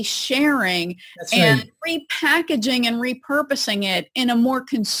you're already sharing, and repackaging and repurposing it in a more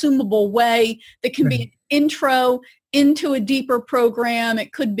consumable way that can be an intro into a deeper program.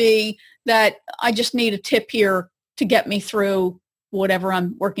 It could be that I just need a tip here to get me through whatever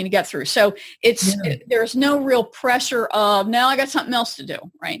I'm working to get through. So there's no real pressure of, now I got something else to do,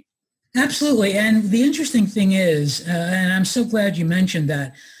 right? Absolutely. And the interesting thing is, and I'm so glad you mentioned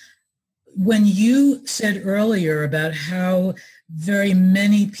that, when you said earlier about how very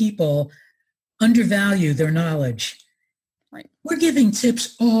many people undervalue their knowledge, right? We're giving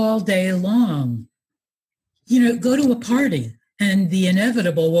tips all day long. Go to a party and the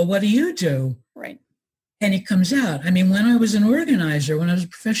inevitable, well, what do you do? Right. And it comes out. I mean, when I was a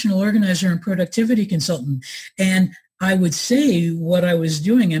professional organizer and productivity consultant, and I would say what I was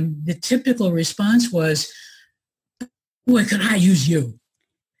doing, and the typical response was, boy, could I use you?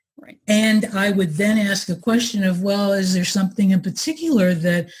 Right. And I would then ask a question of, well, is there something in particular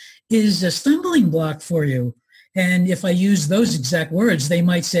that is a stumbling block for you? And if I use those exact words, they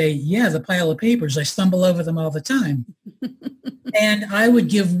might say, yeah, the pile of papers, I stumble over them all the time. And I would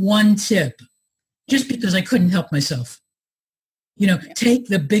give one tip just because I couldn't help myself. Take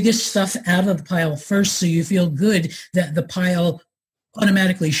the biggest stuff out of the pile first so you feel good that the pile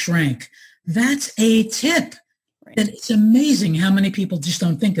automatically shrank. That's a tip. Right. And it's amazing how many people just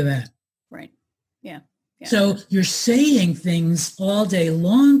don't think of that. Right. Yeah. So you're saying things all day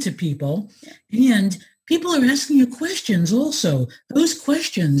long to people, and people are asking you questions also. Those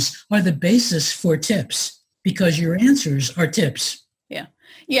questions are the basis for tips because your answers are tips. Yeah.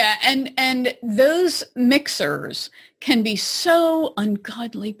 Yeah. And those mixers can be so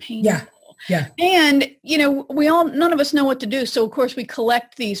ungodly painful. Yeah. And, none of us know what to do. So, of course, we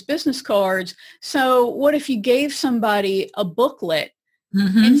collect these business cards. So what if you gave somebody a booklet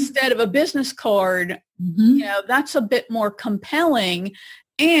instead of a business card? That's a bit more compelling.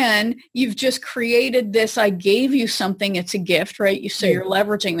 And you've just created this, I gave you something, it's a gift, right? So you're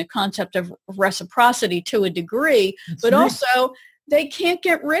leveraging the concept of reciprocity to a degree, but also they can't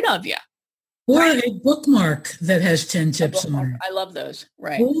get rid of you. Or a bookmark that has 10 tips on it. I love those.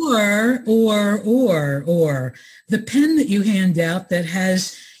 Right. Or the pen that you hand out that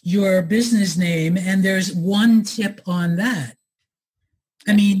has your business name and there's one tip on that.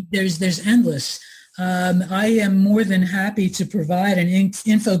 I mean, there's endless. I am more than happy to provide an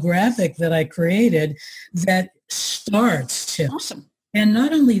infographic that I created that starts tips. Awesome. And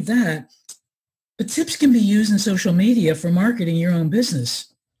not only that, but tips can be used in social media for marketing your own business.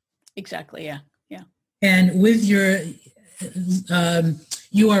 Exactly. Yeah. And with your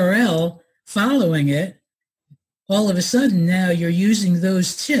URL following it, all of a sudden now you're using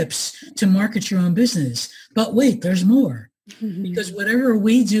those tips to market your own business. But wait, there's more. Because whatever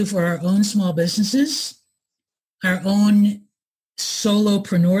we do for our own small businesses, our own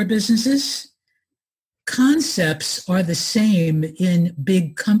solopreneur businesses, concepts are the same in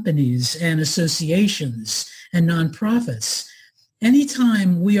big companies and associations and nonprofits.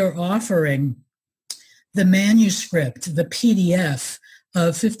 Anytime we are offering the manuscript, the PDF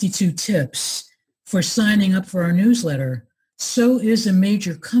of 52 tips for signing up for our newsletter, so is a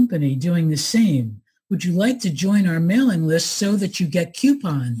major company doing the same. Would you like to join our mailing list so that you get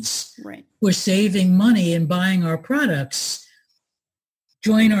coupons? Right. We're saving money in buying our products.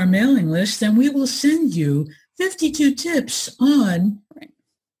 Join our mailing list and we will send you 52 tips on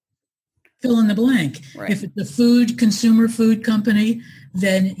fill in the blank. Right. If it's a consumer food company,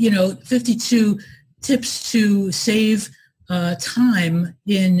 then, 52 tips to save time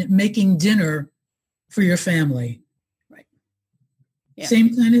in making dinner for your family. Right. Yeah.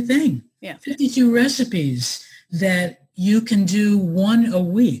 Same kind of thing. Yeah. 52 recipes that you can do one a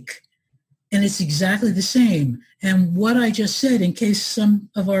week. And it's exactly the same. And what I just said, in case some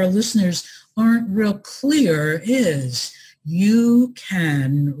of our listeners aren't real clear, is you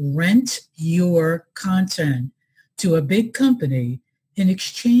can rent your content to a big company in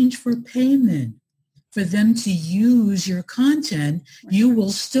exchange for payment for them to use your content. You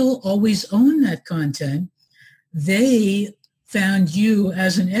will still always own that content. They found you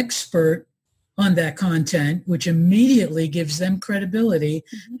as an expert on that content, which immediately gives them credibility.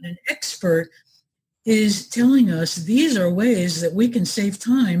 An expert is telling us these are ways that we can save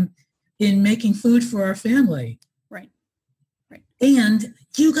time in making food for our family. Right. And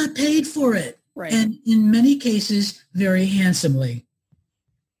you got paid for it. Right. And in many cases, very handsomely.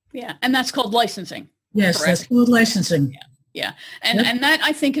 Yeah. And that's called licensing. Yes, correct? That's called licensing. Yeah. And that,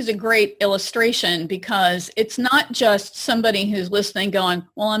 I think, is a great illustration because it's not just somebody who's listening going,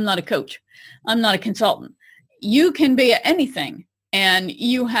 well, I'm not a coach. I'm not a consultant. You can be anything. And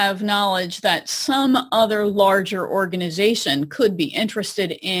you have knowledge that some other larger organization could be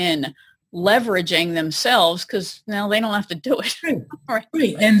interested in leveraging themselves because now they don't have to do it.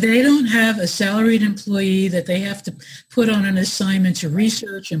 Right. And they don't have a salaried employee that they have to put on an assignment to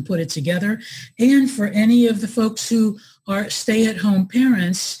research and put it together. And for any of the folks who are stay-at-home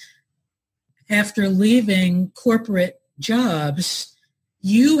parents, after leaving corporate jobs,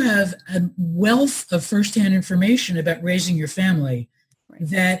 you have a wealth of firsthand information about raising your family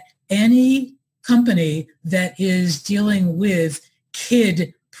that any company that is dealing with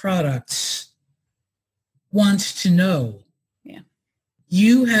kid products wants to know. Yeah.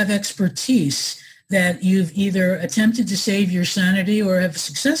 You have expertise that you've either attempted to save your sanity or have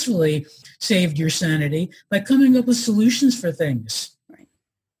successfully saved your sanity by coming up with solutions for things.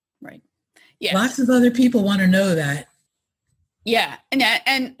 Right. Yes. Lots of other people want to know that. Yeah.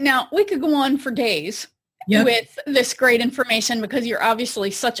 And now we could go on for days Yep. with this great information because you're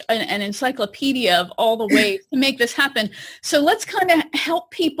obviously such an encyclopedia of all the ways to make this happen. So let's kind of help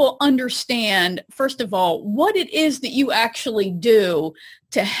people understand, first of all, what it is that you actually do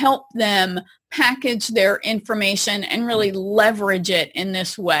to help them package their information and really leverage it in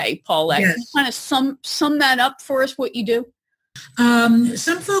this way. Paulette, Yes. can you kind of sum that up for us, what you do?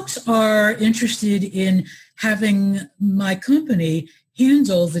 Some folks are interested in having my company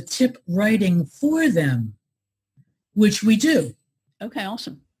handle the tip writing for them, which we do. Okay,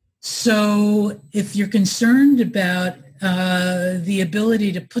 awesome. So if you're concerned about the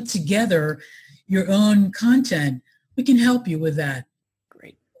ability to put together your own content, we can help you with that.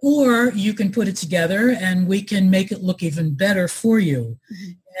 Great. Or you can put it together and we can make it look even better for you.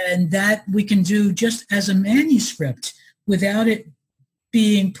 Mm-hmm. And that we can do just as a manuscript without it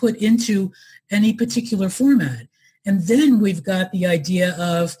being put into any particular format. And then we've got the idea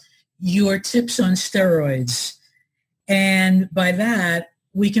of your tips on steroids. And by that,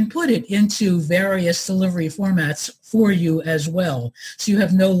 we can put it into various delivery formats for you as well. So you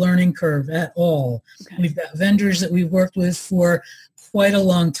have no learning curve at all. Okay. We've got vendors that we've worked with for quite a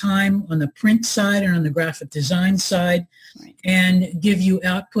long time on the print side and on the graphic design side, right, and give you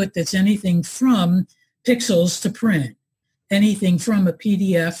output that's anything from pixels to print, anything from a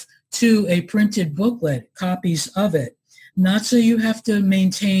PDF to a printed booklet, copies of it. Not so you have to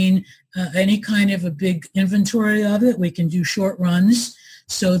maintain any kind of a big inventory of it. We can do short runs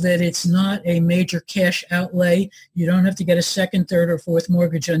so that it's not a major cash outlay. You don't have to get a second, third, or fourth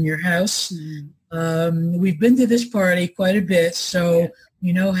mortgage on your house. Mm. We've been to this party quite a bit, so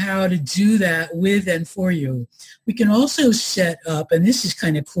we know how to do that with and for you. We can also set up, and this is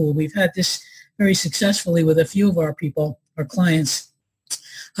kind of cool, we've had this very successfully with a few of our people, our clients,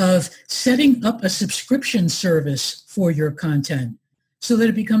 of setting up a subscription service for your content so that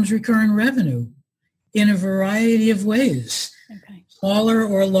it becomes recurring revenue in a variety of ways. Okay. Smaller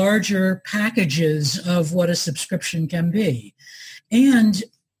or larger packages of what a subscription can be. And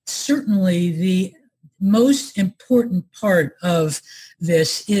certainly the most important part of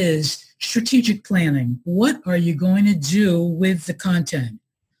this is strategic planning. What are you going to do with the content?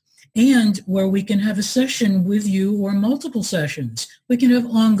 And where we can have a session with you or multiple sessions. We can have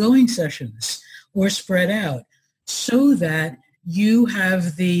ongoing sessions or spread out so that you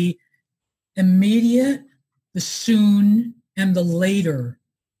have the immediate, the soon, and the later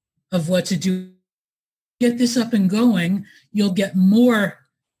of what to do. Get this up and going, you'll get more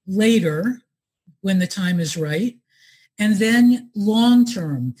later when the time is right. And then long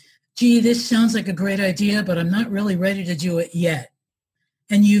term, gee, this sounds like a great idea, but I'm not really ready to do it yet.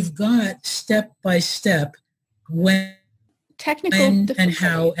 And you've got step by step when, and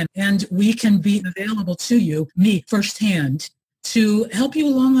how, and we can be available to you, me firsthand, to help you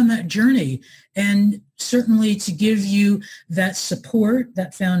along on that journey and certainly to give you that support,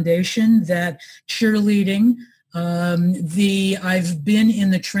 that foundation, that cheerleading. I've been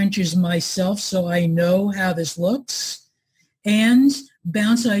in the trenches myself, so I know how this looks, and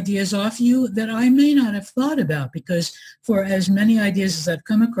bounce ideas off you that I may not have thought about, because for as many ideas as I've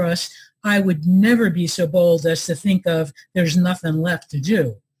come across, I would never be so bold as to think of there's nothing left to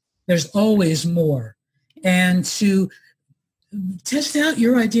do. There's always more. And to test out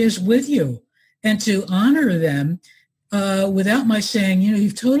your ideas with you and to honor them without my saying,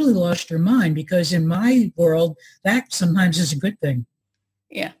 you've totally lost your mind, because in my world, that sometimes is a good thing.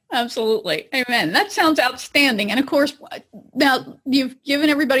 Yeah, absolutely. Amen. That sounds outstanding. And of course, now you've given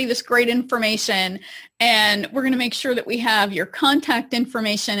everybody this great information, and we're going to make sure that we have your contact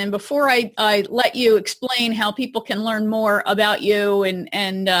information. And before I let you explain how people can learn more about you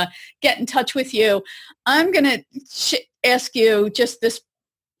and get in touch with you, I'm going to ask you just this.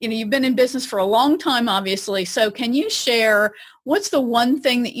 You've been in business for a long time, obviously. So can you share what's the one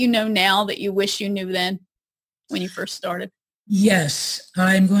thing that you know now that you wish you knew then when you first started? Yes,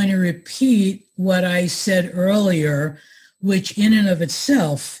 I'm going to repeat what I said earlier, which in and of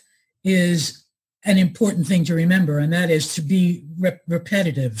itself is an important thing to remember, and that is to be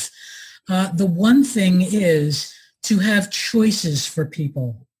repetitive. The one thing is to have choices for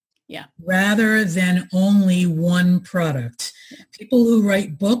people. Yeah. Rather than only one product. Yeah. People who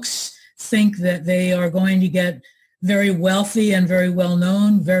write books think that they are going to get very wealthy and very well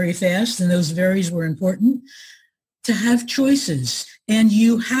known very fast, and those varies were important. To have choices, and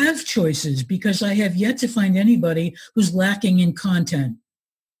you have choices, because I have yet to find anybody who's lacking in content.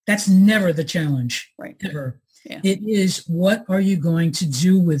 That's never the challenge, right? Ever. Yeah. It is, what are you going to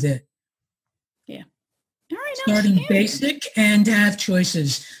do with it? Yeah. All right, starting basic and have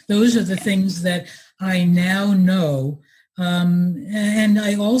choices. Those are the things that I now know And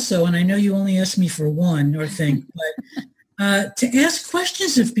I also, and I know you only asked me for one or think, but to ask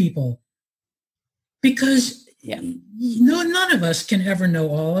questions of people, because none of us can ever know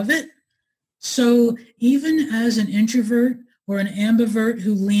all of it. So even as an introvert or an ambivert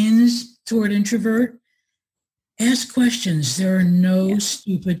who leans toward introvert, ask questions. There are no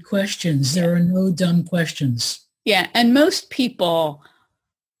stupid questions. There are no dumb questions. Yeah. And most people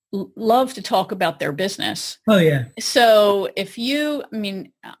love to talk about their business. Oh, yeah. So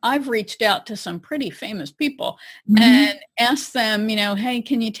I've reached out to some pretty famous people and asked them, hey,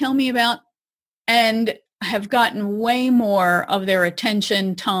 can you tell me about, and have gotten way more of their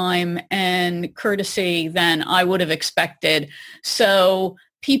attention, time, and courtesy than I would have expected. So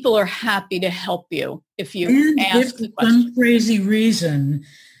people are happy to help you if you ask the question. For some crazy reason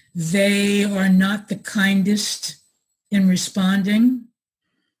they are not the kindest in responding,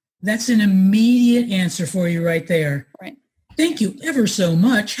 that's an immediate answer for you right there. Right. Thank you ever so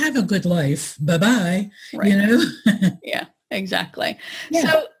much. Have a good life. Bye-bye. Right. Yeah, exactly. Yeah.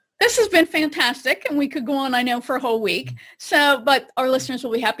 So this has been fantastic, and we could go on, I know, for a whole week. But our listeners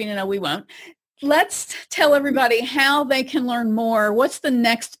will be happy to know we won't. Let's tell everybody how they can learn more. What's the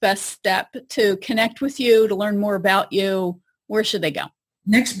next best step to connect with you, to learn more about you? Where should they go?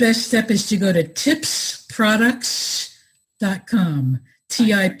 Next best step is to go to tipsproducts.com,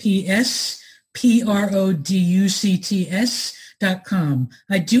 tipsproducts.com.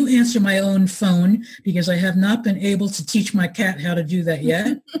 I do answer my own phone because I have not been able to teach my cat how to do that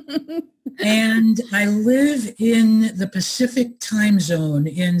yet. And I live in the Pacific time zone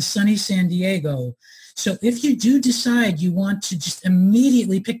in sunny San Diego. So if you do decide you want to just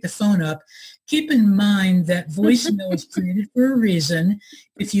immediately pick the phone up, keep in mind that voicemail is created for a reason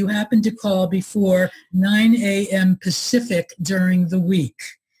if you happen to call before 9 a.m. Pacific during the week.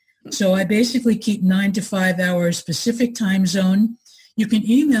 So I basically keep 9 to 5 hours Pacific time zone. You can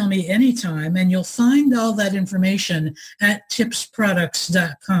email me anytime, and you'll find all that information at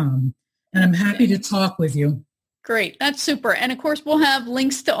tipsproducts.com. And I'm happy to talk with you. Great. That's super. And of course, we'll have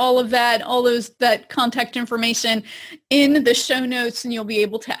links to all of that, that contact information in the show notes, and you'll be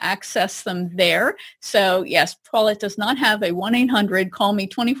able to access them there. So yes, Paulette does not have a 1-800 call me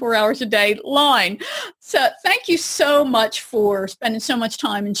 24 hours a day line. So thank you so much for spending so much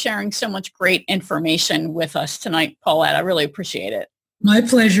time and sharing so much great information with us tonight, Paulette. I really appreciate it. My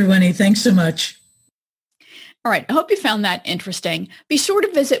pleasure, Winnie. Thanks so much. All right. I hope you found that interesting. Be sure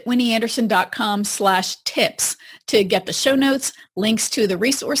to visit winnieanderson.com/tips to get the show notes, links to the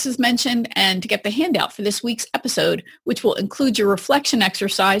resources mentioned, and to get the handout for this week's episode, which will include your reflection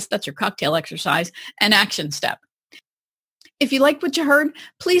exercise, that's your cocktail exercise, and action step. If you liked what you heard,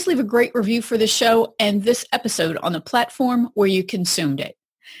 please leave a great review for the show and this episode on the platform where you consumed it.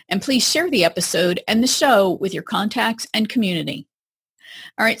 And please share the episode and the show with your contacts and community.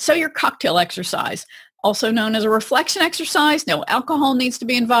 All right. So your cocktail exercise, also known as a reflection exercise. No alcohol needs to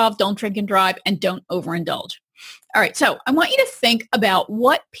be involved. Don't drink and drive, and don't overindulge. All right. So I want you to think about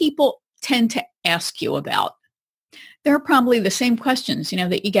what people tend to ask you about. There are probably the same questions,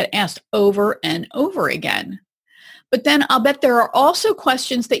 that you get asked over and over again. But then I'll bet there are also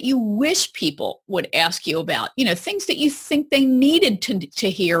questions that you wish people would ask you about, things that you think they needed to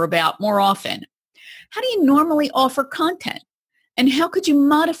hear about more often. How do you normally offer content? And how could you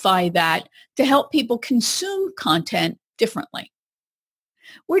modify that to help people consume content differently?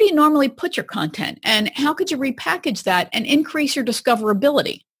 Where do you normally put your content? And how could you repackage that and increase your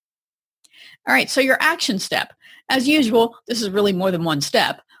discoverability? All right, so your action step. As usual, this is really more than one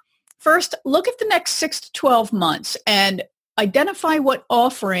step. First, look at the next 6 to 12 months and identify what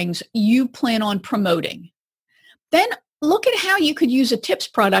offerings you plan on promoting. Then look at how you could use a tips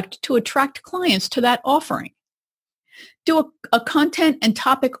product to attract clients to that offering. Do a content and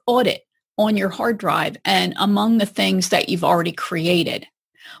topic audit on your hard drive and among the things that you've already created.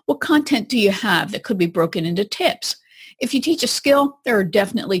 What content do you have that could be broken into tips? If you teach a skill, there are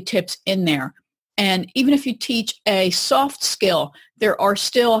definitely tips in there. And even if you teach a soft skill, there are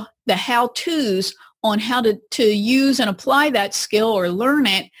still the how-tos on how to use and apply that skill or learn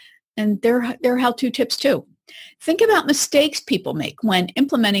it. And there are how-to tips too. Think about mistakes people make when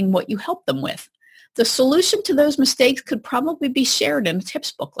implementing what you help them with. The solution to those mistakes could probably be shared in a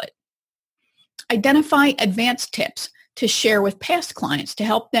tips booklet. Identify advanced tips to share with past clients to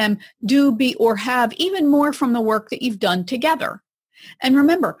help them do, be, or have even more from the work that you've done together. And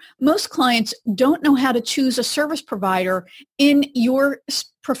remember, most clients don't know how to choose a service provider in your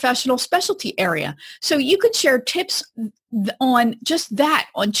professional specialty area. So you could share tips on just that,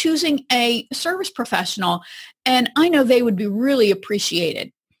 on choosing a service professional, and I know they would be really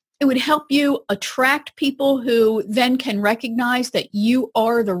appreciated. It would help you attract people who then can recognize that you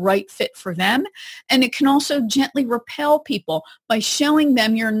are the right fit for them. And it can also gently repel people by showing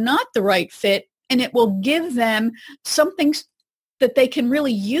them you're not the right fit, and it will give them something that they can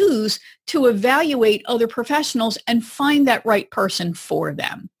really use to evaluate other professionals and find that right person for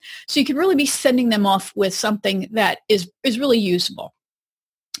them. So you could really be sending them off with something that is really usable.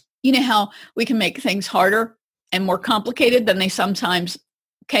 You know how we can make things harder and more complicated than they sometimes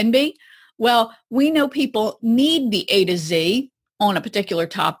can be? Well, we know people need the A to Z on a particular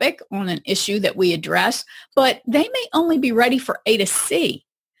topic, on an issue that we address, but they may only be ready for A to C.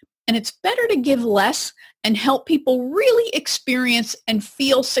 And it's better to give less and help people really experience and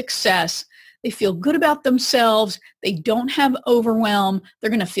feel success. They feel good about themselves. They don't have overwhelm. They're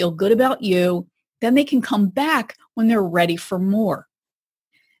going to feel good about you. Then they can come back when they're ready for more.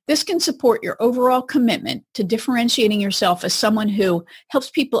 This can support your overall commitment to differentiating yourself as someone who helps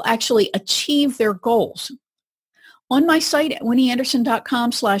people actually achieve their goals. On my site at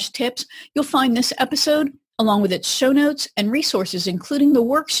winnieanderson.com/tips, you'll find this episode along with its show notes and resources, including the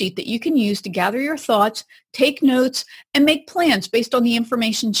worksheet that you can use to gather your thoughts, take notes, and make plans based on the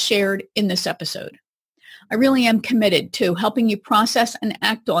information shared in this episode. I really am committed to helping you process and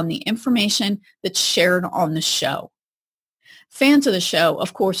act on the information that's shared on the show. Fans of the show,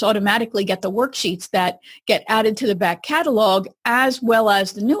 of course, automatically get the worksheets that get added to the back catalog, as well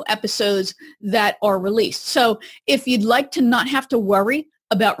as the new episodes that are released. So if you'd like to not have to worry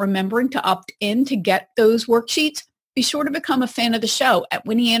about remembering to opt in to get those worksheets, be sure to become a fan of the show at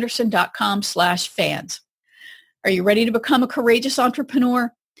winnieanderson.com/fans. Are you ready to become a courageous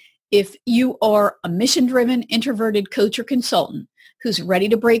entrepreneur? If you are a mission-driven, introverted coach or consultant who's ready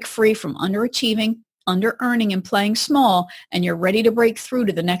to break free from underachieving, under-earning, and playing small, and you're ready to break through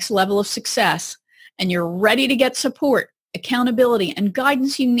to the next level of success, and you're ready to get support, accountability, and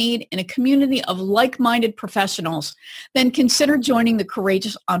guidance you need in a community of like-minded professionals, then consider joining the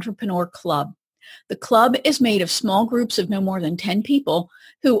Courageous Entrepreneur Club. The club is made of small groups of no more than 10 people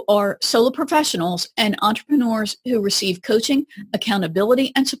who are solo professionals and entrepreneurs who receive coaching,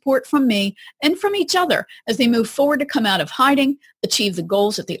 accountability, and support from me and from each other as they move forward to come out of hiding, achieve the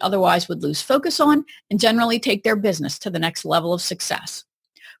goals that they otherwise would lose focus on, and generally take their business to the next level of success.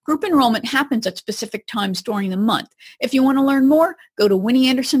 Group enrollment happens at specific times during the month. If you want to learn more, go to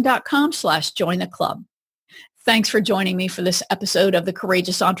winnieanderson.com/join the club. Thanks for joining me for this episode of the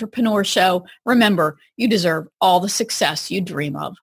Courageous Entrepreneur Show. Remember, you deserve all the success you dream of.